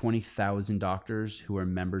that there's 20,000 doctors who are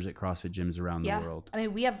members at CrossFit gyms around the world. I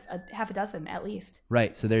mean, we have half a dozen at least.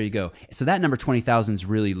 Right. So there you go. So that number 20,000 is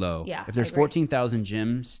really low. Yeah. If there's 14,000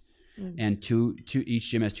 gyms. And each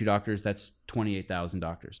gym has 2 doctors, that's 28,000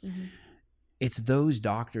 doctors. It's those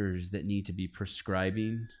doctors that need to be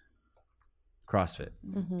prescribing CrossFit.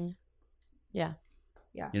 Yeah.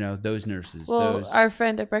 You know, those nurses. Well, our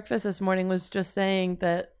friend at breakfast this morning was just saying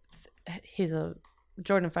that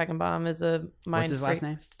Jordan Feigenbaum is a mind What's his last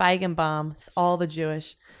name? Feigenbaum. It's all the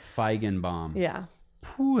Jewish. Feigenbaum. Yeah.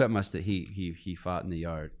 Pooh, that must have he fought in the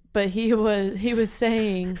yard. But he was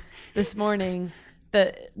saying this morning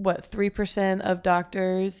that 3% of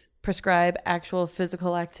doctors prescribe actual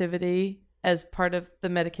physical activity as part of the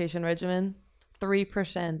medication regimen.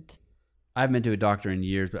 3%. I haven't been to a doctor in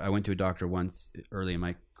years, but I went to a doctor once early in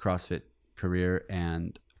my CrossFit career,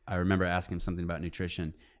 and I remember asking him something about nutrition,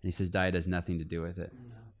 and he says diet has nothing to do with it.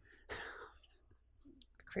 No.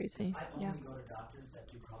 Crazy. I only go to doctors that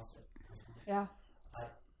do CrossFit. Yeah.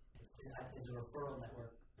 It's a referral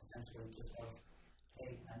network, essentially, just like,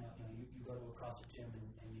 hey, I know you go to a CrossFit gym and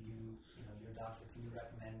you do, your doctor, can you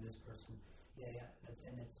recommend this person? Yeah.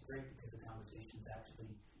 And it's great because the conversation is actually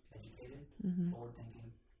educated,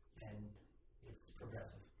 forward-thinking, and it's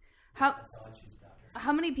progressive. That's how I choose a doctor.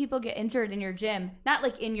 How many people get injured in your gym? Not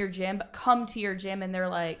like in your gym, but come to your gym and they're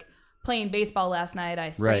like, playing baseball last night, I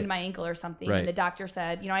sprained my ankle or something. Right. And the doctor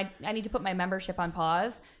said, I need to put my membership on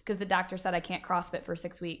pause because the doctor said I can't CrossFit for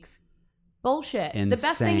 6 weeks. Bullshit. Insane. The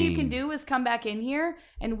best thing you can do is come back in here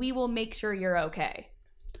and we will make sure you're okay.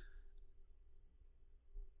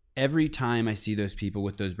 Every time I see those people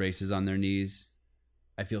with those braces on their knees,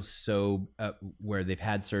 I feel so where they've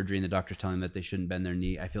had surgery and the doctor's telling them that they shouldn't bend their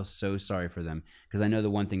knee. I feel so sorry for them because I know the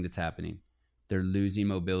one thing that's happening. They're losing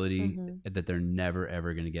mobility that they're never,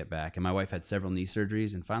 ever going to get back. And my wife had several knee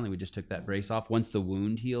surgeries, and finally we just took that brace off. Once the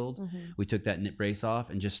wound healed, we took that knit brace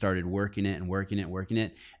off and just started working it, and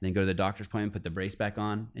then go to the doctor's appointment, put the brace back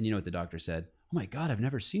on. And you know what the doctor said? Oh my God, I've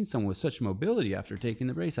never seen someone with such mobility after taking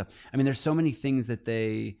the brace off. I mean, there's so many things that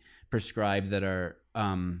they prescribe that are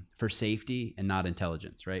for safety and not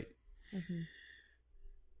intelligence, right?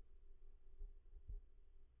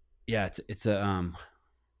 Yeah, it's a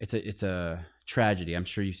tragedy. I'm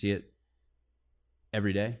sure you see it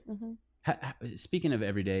every day. Speaking of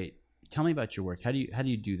every day, tell me about your work. How do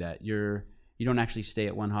you do that? You don't actually stay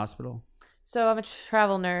at one hospital? So I'm a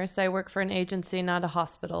travel nurse. I work for an agency, not a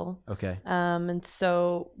hospital. Okay. And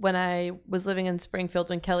so when I was living in Springfield,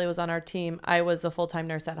 when Kelley was on our team, I was a full-time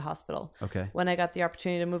nurse at a hospital. Okay. When I got the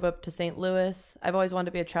opportunity to move up to St. Louis, I've always wanted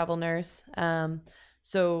to be a travel nurse.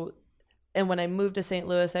 And when I moved to St.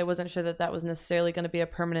 Louis, I wasn't sure that that was necessarily going to be a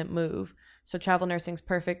permanent move. So travel nursing is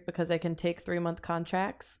perfect because I can take 3-month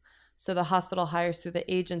contracts. So the hospital hires through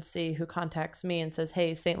the agency who contacts me and says,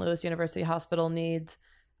 hey, St. Louis University Hospital needs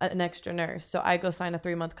an extra nurse. So I go sign a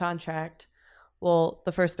 3-month contract. Well,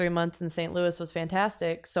 the first 3 months in St. Louis was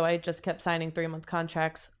fantastic. So I just kept signing 3-month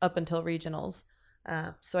contracts up until regionals.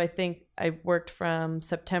 So I think I worked from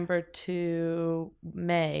September to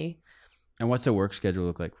May. And what's a work schedule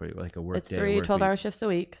look like for you? Like a work It's day? 3 work 12-hour week? shifts a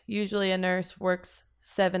week. Usually a nurse works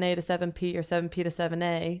 7A to 7P or 7P to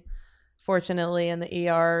 7A. Fortunately, in the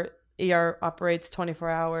ER operates 24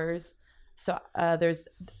 hours. So there's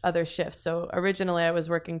other shifts. So originally I was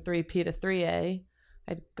working 3P to 3A.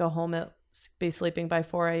 I'd go home be sleeping by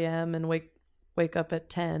 4 a.m. and wake up at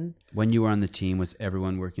 10. When you were on the team, was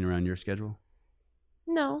everyone working around your schedule?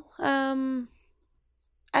 No.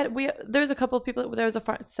 There's a couple of people. There was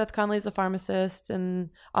Seth Conley's a pharmacist, and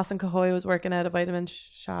Austin Cahoy was working at a vitamin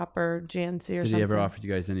shop or GNC or something. Did he ever offer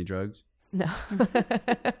you guys any drugs? No.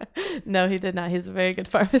 No, he did not. He's a very good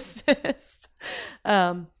pharmacist.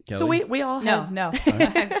 So Kelley? we all have... No. All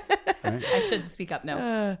right. I should speak up.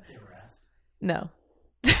 No. No.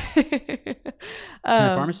 Can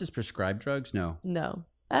a pharmacist prescribe drugs? No. No.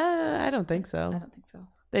 I don't think I so. don't think so.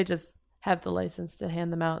 They just have the license to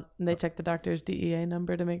hand them out, and they check the doctor's DEA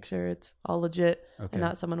number to make sure it's all legit Okay. and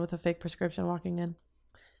not someone with a fake prescription walking in.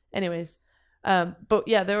 Anyways, but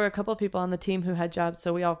yeah, there were a couple of people on the team who had jobs,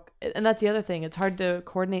 so we all, and that's the other thing. It's hard to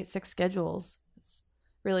coordinate 6 schedules. It's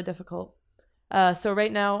really difficult. So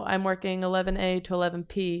right now I'm working 11A to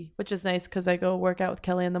 11P, which is nice because I go work out with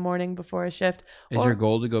Kelley in the morning before a shift. Is your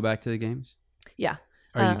goal to go back to the games? Yeah.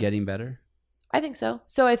 Are you getting better? I think so.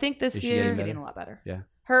 So I think this Is she year... She's better? getting a lot better. Yeah.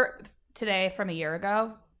 Her today from a year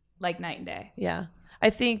ago, like night and day. Yeah. I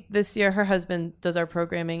think this year her husband does our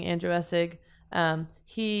programming, Andrew Essig.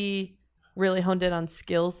 He really honed in on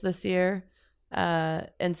skills this year.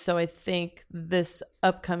 And so I think this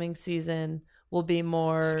upcoming season will be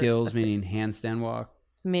more... Skills meaning handstand walk?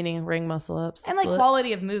 Meaning ring muscle ups. And like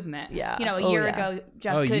quality of movement. Yeah. You know, a Oh, year yeah. ago,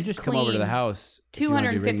 Jess could you just come over to the clean house. if you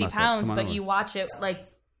wanna do ring 250 muscle-ups. pounds, Come on but over. you watch it like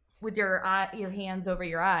with your hands over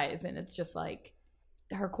your eyes, and it's just like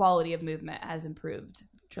her quality of movement has improved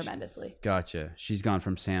tremendously. Gotcha. She's gone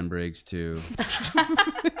from Sam Briggs to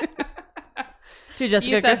To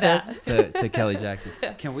Jessica You said Griffith. that. to Kelley Jackson.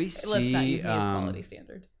 Can we Let's not see use me as quality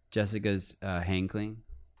standard. Jessica's hang clean?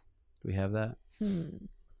 Do we have that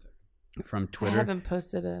from I Twitter? haven't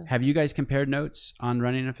posted a... Have you guys compared notes on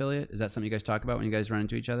running an affiliate? Is that something you guys talk about when you guys run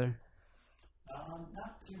into each other?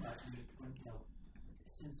 Not too much. I mean,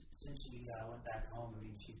 since we went back home, I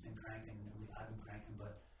mean, she's been cranking, and I've been cranking,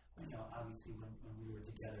 but obviously when we were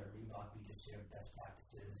together at Reebok, we just shared best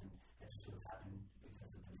practices, and that just sort of happened because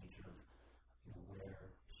of the nature of where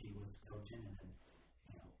she was coaching and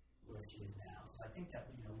where she is now. So I think that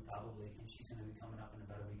we probably, and she's going to be coming up in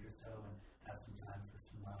about a week or so, and have some time for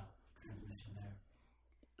some transmission there.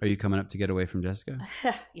 Are you coming up to get away from Jessica?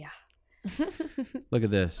 Yeah. Look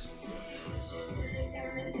at this.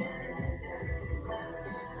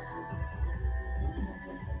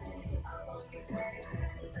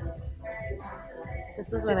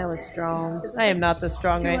 This was when I was strong. I am not this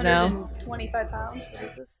strong right now. 225 pounds. What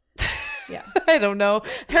is this? Yeah. I don't know.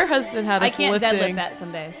 Her husband had us I can't lifting. deadlift that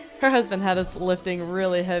some days. Her husband had us lifting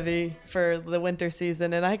really heavy for the winter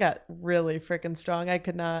season, and I got really freaking strong. I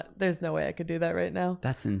could not. There's no way I could do that right now.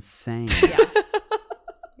 That's insane. Yeah.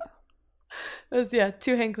 It was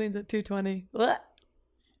 2 hang cleans at 220. Blech.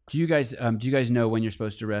 Do you guys know when you're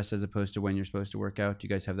supposed to rest as opposed to when you're supposed to work out? Do you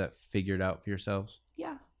guys have that figured out for yourselves?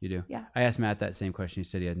 Yeah. You do? Yeah. I asked Matt that same question. He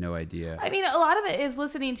said he had no idea. I mean, a lot of it is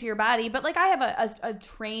listening to your body, but like I have a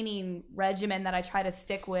training regimen that I try to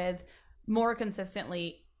stick with more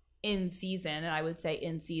consistently in season. And I would say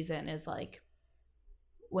in season is like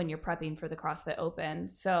when you're prepping for the CrossFit Open.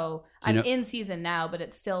 So I'm in season now, but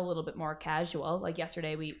it's still a little bit more casual. Like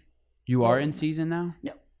yesterday You are in season now?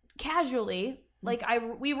 No, casually. Like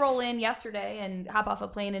we roll in yesterday and hop off a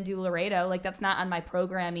plane and do Laredo. Like that's not on my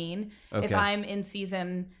programming. Okay. If I'm in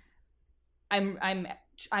season, I'm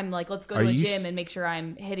like, let's go Are to a you gym and make sure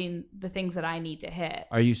I'm hitting the things that I need to hit.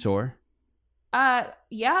 Are you sore? Yeah,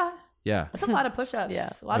 Yeah. that's a lot of push-ups. Yeah.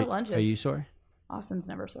 A lot of lunges. Are you sore? Austin's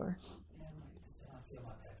never sore.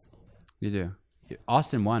 You do.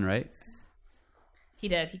 Austin won, right? He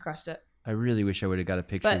did. He crushed it. I really wish I would have got a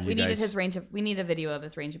picture of But you we needed guys. we need a video of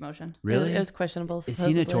his range of motion. Really? It was questionable. Is he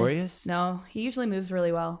Supposedly. notorious? No, he usually moves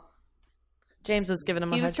really well. James was giving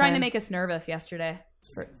him a He hard was trying to time. make us nervous yesterday.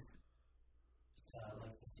 Like to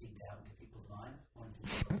see down to people's minds when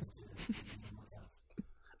to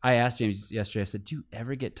I asked James yesterday, I said, do you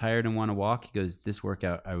ever get tired and want to walk? He goes, this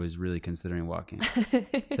workout, I was really considering walking.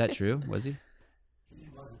 Is that true? Was he? He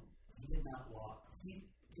wasn't. He did not walk.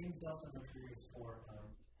 James also notorious for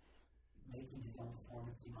making his own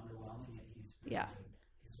performance seem underwhelming, and he's really Yeah. good.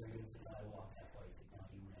 He's very good at I walked halfway. It's like, no,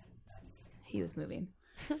 he ran. Now he's kicking. He was moving.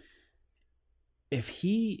 If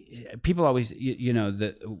people always,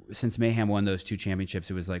 since Mayhem won those 2 championships,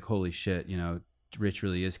 it was like, holy shit, Rich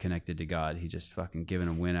really is connected to God. He just fucking giving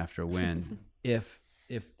him win after win. If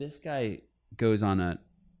this guy goes on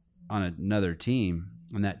another team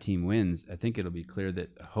and that team wins, I think it'll be clear that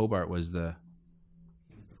Hobart was the.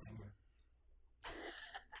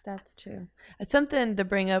 That's true. It's something to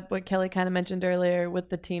bring up what Kelley kind of mentioned earlier with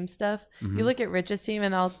the team stuff. Mhm. You look at Rich's team,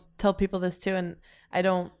 and I'll tell people this too, and I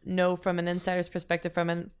don't know from an insider's perspective, from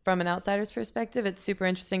an outsider's perspective, it's super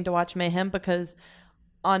interesting to watch Mayhem because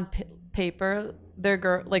on paper, their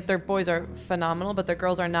boys are phenomenal, but their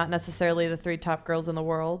girls are not necessarily the 3 top girls in the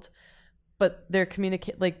world. But they're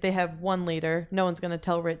they have one leader. No one's going to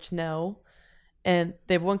tell Rich no. And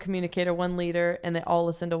they have one communicator, one leader, and they all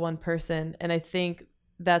listen to one person. And I think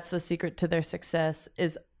that's the secret to their success.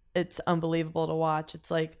 Is it's unbelievable to watch.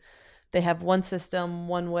 It's like they have one system,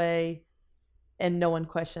 one way, and no one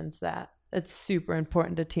questions that. It's super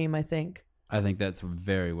important to team, I think. I think that's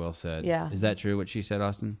very well said. Yeah. Is that true, what she said,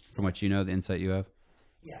 Austin? From what you know, the insight you have?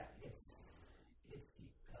 Yeah, it's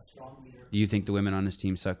a strong leader. Do you think the women on his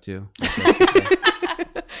team suck too?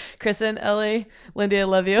 Kristen, Ellie, Lindy, I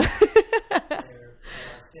love you. They're all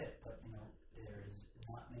fit, but there's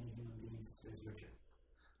not many human beings as Richard.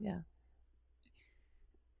 Yeah.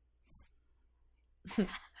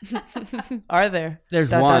 Are there? There's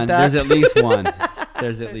Dot, one. dot, dot. There's at least one.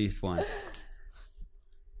 There's at least one.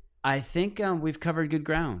 I think we've covered good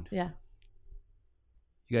ground. Yeah.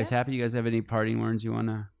 You guys happy? You guys have any parting words you want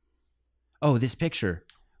to? Oh, this picture.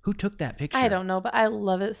 Who took that picture? I don't know, but I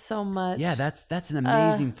love it so much. Yeah, that's an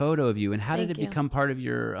amazing photo of you. And how did thank it you. become part of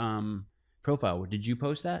your profile? Did you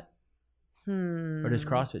post that? Or does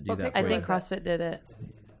CrossFit do What that picture for I think you? CrossFit did it.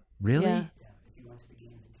 Really? Yeah. If you went to the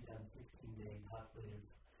games in 2016, they populated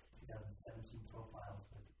 2017 profiles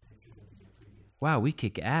with pictures of the year previous. Wow, we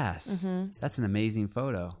kick ass. Mhm. That's an amazing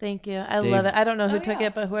photo. Thank you. I Dave- love it. I don't know who Oh, took yeah.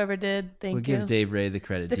 it, but whoever did, thank We'll you. give Dave Ray the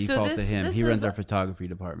credit. So Default to this- him. this He runs is- our photography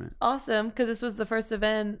department. Awesome, because this was the first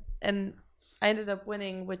event, and I ended up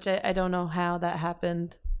winning, which I don't know how that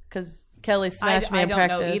happened, because Kelley smashed me I in don't know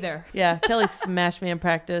practice. either. Yeah, Kelley smashed me in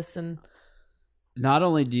practice, and Not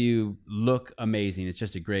only do you look amazing, it's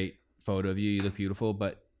just a great photo of you. You look beautiful,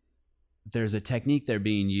 but there's a technique there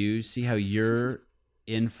being used. See how you're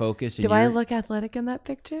in focus. And do I you're- look athletic in that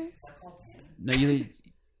picture? No,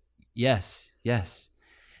 yes.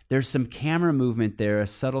 There's some camera movement there, a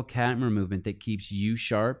subtle camera movement that keeps you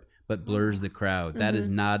sharp but blurs the crowd. That is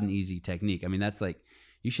not an easy technique. I mean, that's like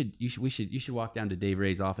we should walk down to Dave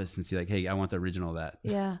Ray's office and see like, hey, I want the original of that.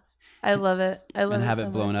 Yeah, I love it. I love And it have so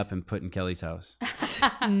it blown much. up and put in Kelly's house.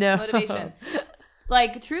 No. Motivation.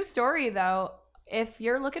 Like, true story though, if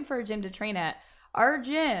you're looking for a gym to train at, our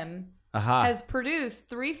gym Aha. has produced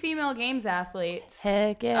 3 female games athletes.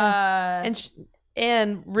 Heck yeah, Uh,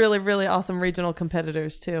 and really really awesome regional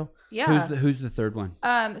competitors too. yeah. Who's the third one?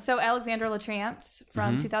 So Alexandra LaChance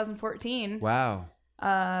from 2014 Wow.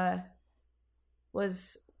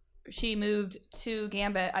 she moved to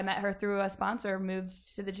Gambit. I met her through a sponsor,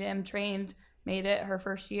 moved to the gym, trained, made it her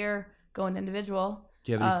first year going individual,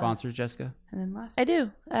 Do you have any sponsors, Jessica? and then left. I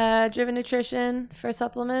do. Driven Nutrition for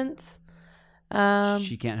supplements.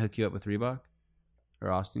 She can't hook you up with Reebok?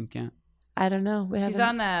 Or Austin can't? I don't know. We She's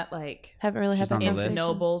on that like haven't really had She's that on the list? conversation.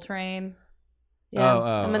 Noble train. Yeah, Oh,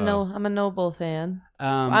 I'm a Noble fan.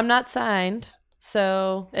 Um, I'm not signed,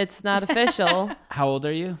 so it's not official. how old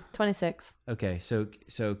are you? 26. Okay, so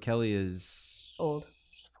Kelley is Old.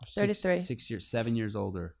 33. 7 years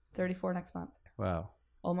older. 34 next month. Wow.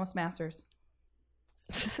 Almost masters.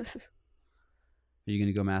 Are you going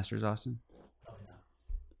to go Masters, Austin? Probably not.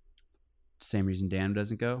 Same reason Dan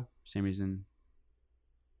doesn't go? Same reason?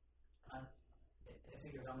 I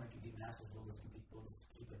figure if I'm going to compete masters, we'll just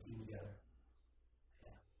keep a team together. Yeah.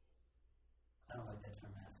 I don't like that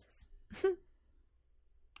term master.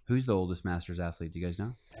 Who's the oldest Masters athlete? Do you guys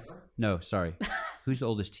know? Ever? No, sorry. Who's the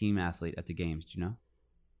oldest team athlete at the games? Do you know?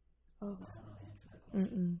 Oh, I don't know the answer to that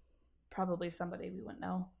question. Mm-mm. probably somebody we wouldn't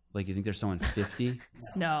know. Like, you think there's someone 50?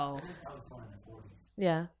 No. Probably someone in their 40s.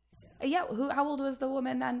 Yeah. Yeah. How old was the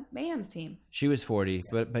woman on Mayhem's team? She was 40,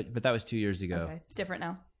 but that was 2 years ago. Okay, different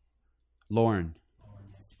now. Lauren.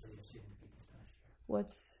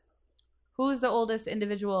 Who's the oldest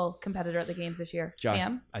individual competitor at the games this year? Josh,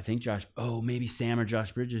 Sam? I think Josh. Oh, maybe Sam or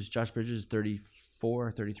Josh Bridges. Josh Bridges is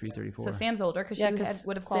 34, 33, 34. So Sam's older because she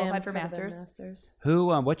would have qualified for Masters. Who?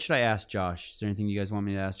 What should I ask Josh? Is there anything you guys want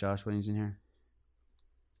me to ask Josh when he's in here?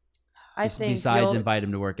 I think besides invite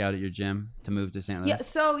him to work out at your gym to move to St. Louis. Yeah,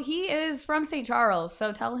 so he is from St. Charles.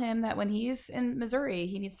 So tell him that when he's in Missouri,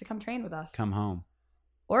 he needs to come train with us. Come home.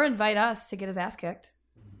 Or invite us to get his ass kicked.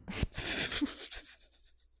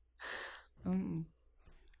 I want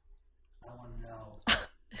to know.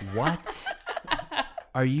 What?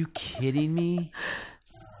 Are you kidding me?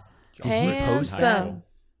 Did he post that?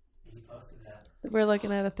 He posted that. We're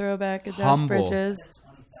looking at a throwback of Josh Humble. Bridges.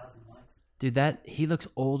 20,000 likes. Dude, he looks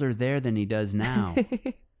older there than he does now.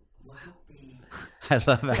 Wow. I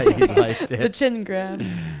love how you liked The it. chin grab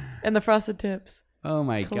and the frosted tips. Oh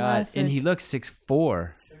my God. Classic. And he looks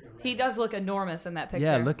 6'4". He does look enormous in that picture.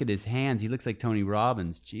 Yeah, look at his hands. He looks like Tony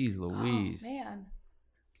Robbins. Jeez Louise. Oh, man.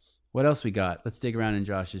 What else we got? Let's dig around in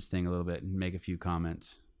Josh's thing a little bit and make a few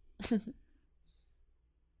comments.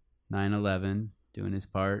 9/11, doing his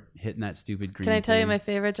part, hitting that stupid green. Can I tell you thing. my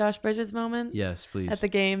favorite Josh Bridges moment? Yes, please. At the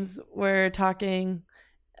games, we're talking,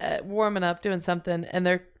 warming up, doing something, and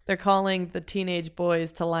they're calling the teenage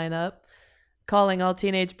boys to line up, calling all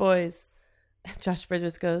teenage boys. And Josh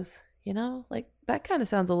Bridges goes, like that kind of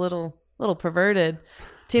sounds a little perverted.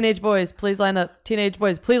 Teenage boys, please line up. Teenage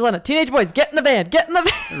boys, please line up. Teenage boys, get in the van. Get in the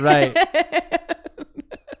van. Right.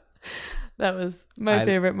 That was my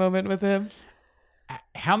favorite moment with him.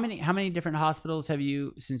 How many different hospitals have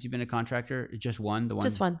you since you've been a contractor? Just one? The one?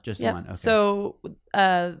 Just one. Just Yep. one. Okay. So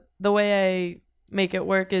the way I make it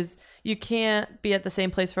work is you can't be at the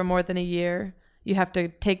same place for more than a year. You have to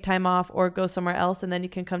take time off or go somewhere else, and then you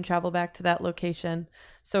can come travel back to that location.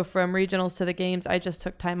 So from regionals to the games, I just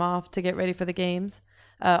took time off to get ready for the games.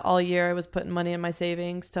 All year I was putting money in my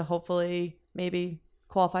savings to hopefully maybe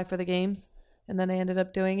qualify for the games, and then I ended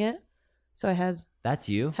up doing it. So I had That's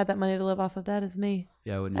you? that money to live off of. That is me.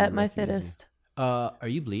 Yeah, I wouldn't At even my recognize you. fittest. Are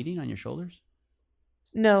you bleeding on your shoulders?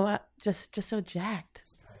 No, just so jacked.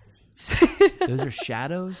 Those are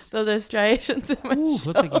shadows? Those are striations in my Ooh, shoulder.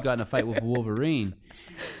 look like you got in a fight with Wolverine.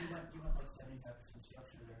 You went like 75%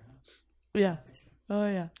 structure there, huh? Yeah. Oh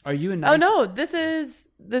yeah. Are you a Oh nice... no, this is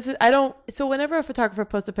I don't. So whenever a photographer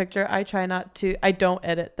posts a picture, I try not to. I don't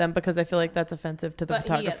edit them because I feel like that's offensive to the But he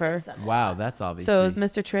photographer. edits them. Wow, that's obviously So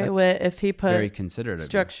Mr. Trey that's Witt, if he very put considerate of you.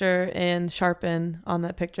 structure and sharpen on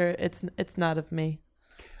that picture, it's not of me.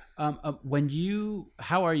 How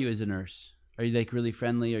are you as a nurse? Are you like really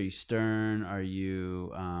friendly? Are you stern? Are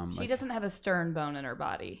you She doesn't have a stern bone in her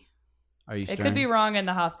body. Are you stern? It could be wrong in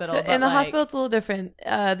the hospital. So but in the like, hospital, it's a little different.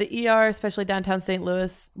 The ER, especially downtown St.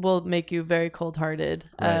 Louis, will make you very cold-hearted.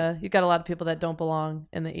 Right. You've got a lot of people that don't belong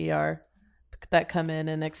in the ER that come in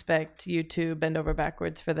and expect you to bend over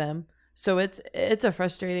backwards for them. So it's a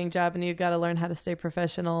frustrating job, and you've got to learn how to stay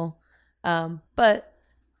professional. But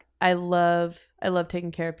I love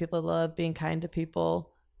taking care of people. I love being kind to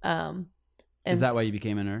people. Is that why you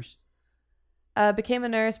became a nurse? Became a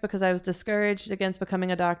nurse because I was discouraged against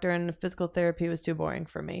becoming a doctor, and physical therapy was too boring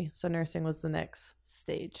for me. So nursing was the next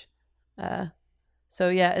stage. So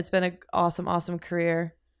yeah, it's been an awesome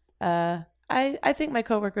career. I think my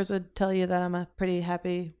coworkers would tell you that I'm a pretty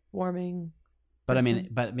happy, warming. But person.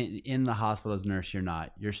 I mean, in the hospital as a nurse, you're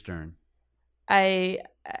not. You're stern.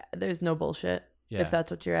 There's no bullshit. Yeah. If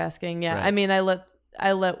that's what you're asking. Yeah. Right. I mean, I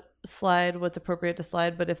let slide what's appropriate to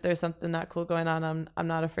slide, but if there's something not cool going on, I'm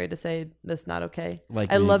not afraid to say that's not okay.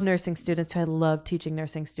 Like I love nursing students too. I love teaching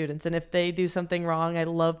nursing students, and if they do something wrong, I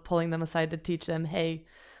love pulling them aside to teach them, hey,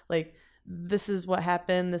 like this is what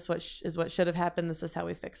happened, this is what should have happened, this is how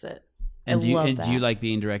we fix it. And do you that. like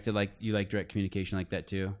being directed? Like you like direct communication like that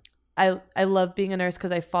too? I love being a nurse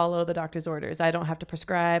because I follow the doctor's orders. I don't have to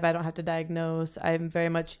prescribe, I don't have to diagnose. I'm very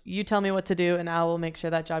much, you tell me what to do and I will make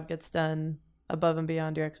sure that job gets done above and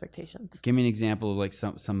beyond your expectations. Give me an example of like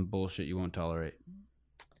some bullshit you won't tolerate.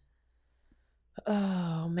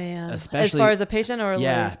 Oh man. Especially as far as a patient or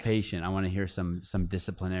patient. I want to hear some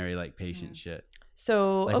disciplinary like patient shit.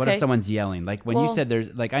 So like what if someone's yelling? Like when you said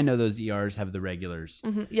there's like, I know those ERs have the regulars.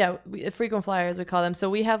 Mm-hmm, yeah, frequent flyers we call them. So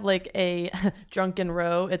we have like a drunken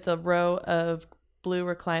row. It's a row of blue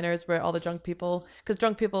recliners where all the drunk people, because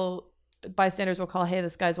drunk people, bystanders will call, hey,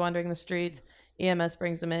 this guy's wandering the streets. EMS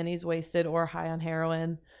brings him in, he's wasted or high on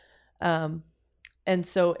heroin. And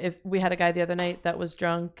so if we had a guy the other night that was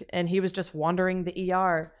drunk and he was just wandering the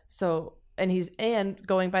ER. So and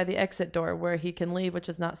going by the exit door where he can leave, which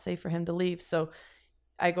is not safe for him to leave. So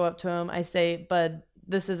I go up to him. I say, "Bud,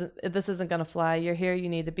 this isn't going to fly. You're here. You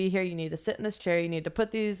need to be here. You need to sit in this chair. You need to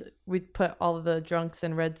put these." We put all of the drunks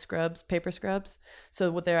in red scrubs, paper scrubs.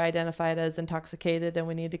 So what they're identified as intoxicated, and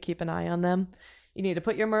we need to keep an eye on them. You need to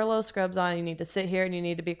put your Merlot scrubs on. You need to sit here and you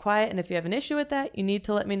need to be quiet. And if you have an issue with that, you need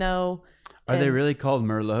to let me know. Are they really called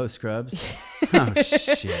Merlot scrubs? Oh,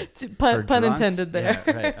 shit. Pun intended there.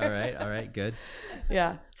 Yeah, All right. Good.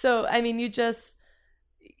 Yeah. So, I mean,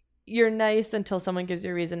 you're nice until someone gives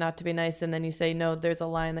you a reason not to be nice. And then you say, no, there's a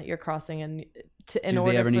line that you're crossing. And do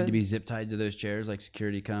they ever need to be zip tied to those chairs? Like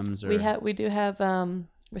security comes? Or? We do have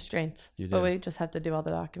restraints, but we just have to do all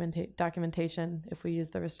the documentation if we use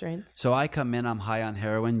the restraints. So I come in, I'm high on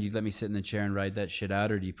heroin. You let me sit in the chair and ride that shit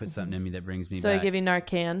out, or do you put something in me that brings me back? So I give you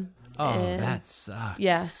Narcan. Oh, that sucks.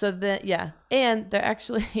 Yeah. So and they're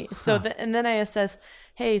actually and then I assess,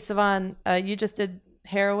 hey, Savan, you just did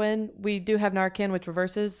heroin. We do have Narcan, which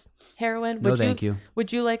reverses heroin. Thank you.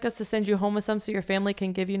 Would you like us to send you home with some so your family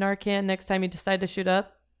can give you Narcan next time you decide to shoot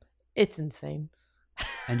up? It's insane.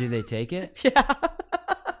 And do they take it? Yeah.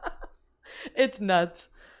 It's nuts.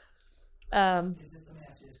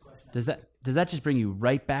 Does that just bring you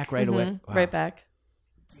right back right away? Wow. Right back.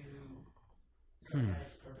 Do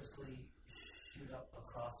paramedics purposely shoot up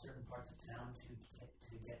across certain parts of town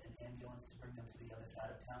to get an ambulance to bring them to the other side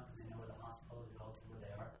of town because they know where the hospital is relative to where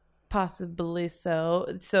they are? Possibly so.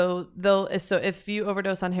 So if you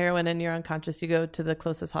overdose on heroin and you're unconscious, you go to the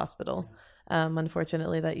closest hospital.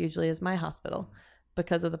 Unfortunately, that usually is my hospital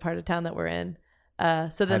because of the part of town that we're in.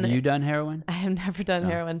 Have you done heroin? I have never done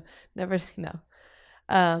heroin. Never. No.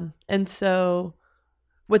 And so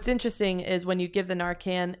what's interesting is when you give the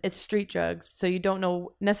Narcan, it's street drugs. So you don't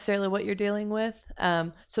know necessarily what you're dealing with.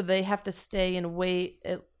 So they have to stay and wait.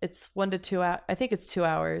 It's 1 to 2 hours. I think it's 2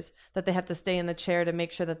 hours that they have to stay in the chair to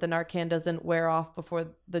make sure that the Narcan doesn't wear off before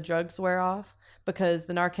the drugs wear off, because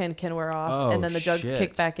the Narcan can wear off and then the drugs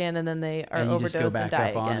kick back in and then they are overdosed and die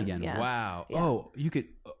again. Yeah. Wow. Yeah. Oh, you could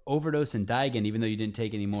overdose and die again even though you didn't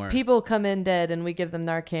take any more. People come in dead and we give them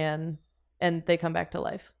Narcan and they come back to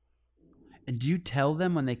life. And do you tell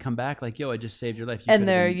them when they come back, like, yo, I just saved your life? And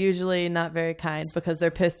they're usually not very kind because they're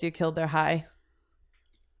pissed you killed their high.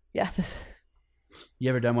 Yeah. You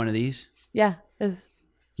ever done one of these? Yeah.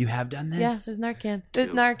 You have done this? Yeah, there's Narcan. There's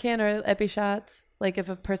Narcan or epi shots. Like if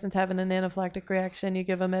a person's having an anaphylactic reaction, you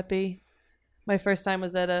give them epi. My first time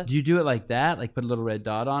was at a... Do you do it like that? Like put a little red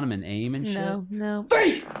dot on them and aim and shit? No.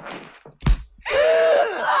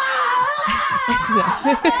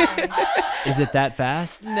 Is it that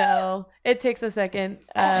fast? No, it takes a second.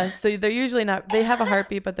 So they're usually not, they have a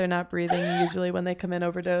heartbeat, but they're not breathing usually when they come in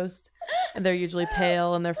overdosed. And they're usually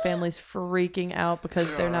pale and their family's freaking out because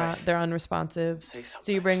they're unresponsive.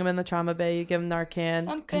 So you bring them in the trauma bay, you give them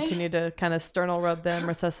Narcan, continue to kind of sternal rub them,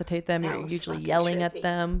 resuscitate them. You're usually yelling at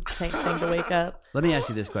them, saying to wake up. Let me ask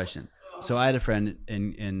you this question. So I had a friend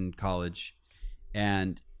in college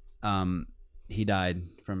and he died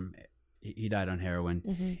on heroin.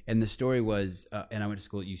 Mm-hmm. And the story was, and I went to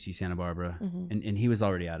school at UC Santa Barbara, and he was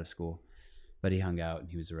already out of school, but he hung out and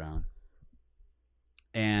he was around.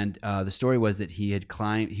 And the story was that he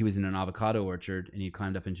was in an avocado orchard and he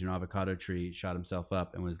climbed up into an avocado tree, shot himself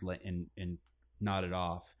up and was and nodded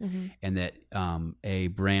off. Mm-hmm. And that a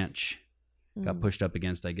branch got pushed up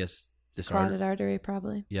against, I guess, this carotid artery,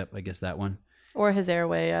 probably. Yep, I guess that one. Or his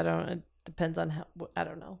airway. It depends on how, I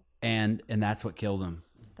don't know. And that's what killed him.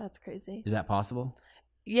 That's crazy. Is that possible?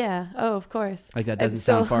 Yeah. Oh, of course. Like that doesn't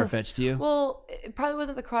sound far-fetched to you? Well, it probably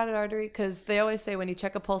wasn't the carotid artery because they always say when you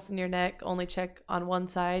check a pulse in your neck, only check on one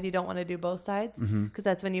side. You don't want to do both sides because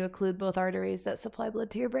that's when you occlude both arteries that supply blood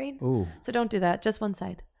to your brain. Ooh. So don't do that. Just one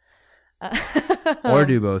side. Or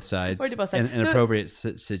do both sides. Or do both sides. In appropriate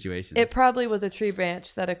situations. It probably was a tree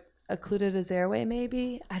branch that occluded his airway,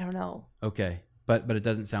 maybe. I don't know. Okay. But it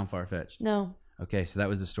doesn't sound far-fetched. No. Okay, so that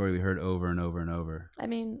was the story we heard over and over and over. I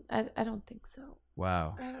mean, I don't think so.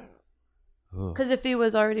 Wow. I don't know. Because if he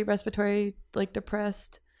was already respiratory, like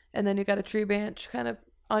depressed, and then you got a tree branch kind of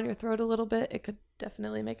on your throat a little bit, it could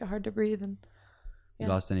definitely make it hard to breathe. And you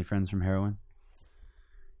lost any friends from heroin?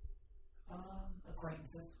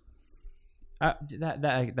 Acquaintances.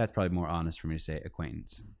 That's probably more honest for me to say,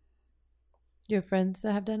 acquaintance. You have friends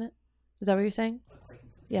that have done it? Is that what you're saying?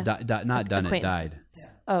 Yeah. Not done it, died. Yeah.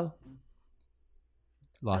 Oh.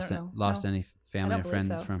 Lost any family or friends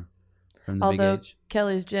so. from? from the Although big age.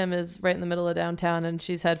 Kelley's gym is right in the middle of downtown, and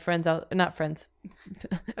she's had friends out, not friends,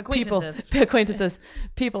 Acquaintances.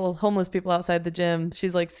 people, homeless people outside the gym.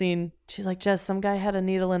 She's like, Jess, some guy had a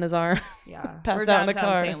needle in his arm. Yeah. Passed We're out in a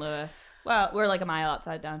downtown car. St. Louis. Well, we're like a mile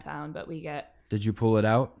outside downtown, but we get... Did you pull it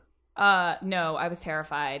out? No, I was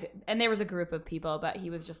terrified. And there was a group of people, but he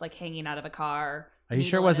was just like hanging out of a car. Are you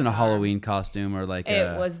sure it wasn't a Halloween costume or like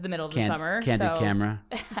It was the middle of the summer. Candid camera?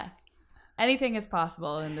 Anything is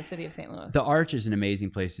possible in the city of St. Louis. The Arch is an amazing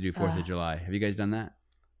place to do 4th of July. Have you guys done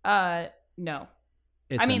that? No.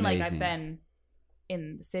 It's I mean, amazing. like I've been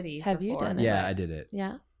in the city. Have you before, done it? Yeah, but- I did it.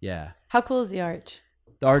 Yeah. Yeah. How cool is the Arch?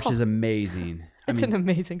 The Arch is amazing. It's an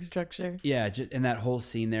amazing structure. Yeah, and that whole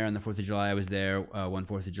scene there on the 4th of July, I was there one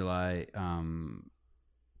 4th of July, and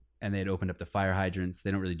they had opened up the fire hydrants.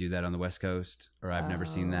 They don't really do that on the West Coast, or I've never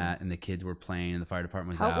seen that. And the kids were playing, and the fire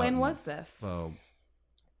department was out. When was this? Oh,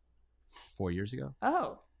 4 years ago?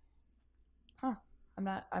 Oh. Huh. I'm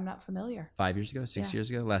not familiar. 5 years ago? 6 Yeah. years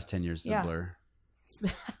ago? Last 10 years is Yeah. a blur.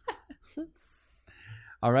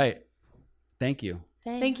 All right. Thank you.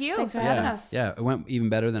 Thank you Thanks for for having having us. us. Yeah, it went even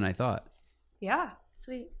better than I thought. Yeah.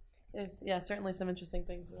 Sweet. There's certainly some interesting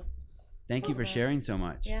things. Thank you for sharing so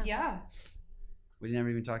much. Yeah. Yeah. We never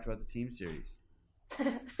even talked about the team series.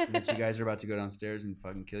 And that you guys are about to go downstairs and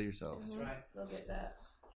fucking kill yourselves. That's right. They'll get that.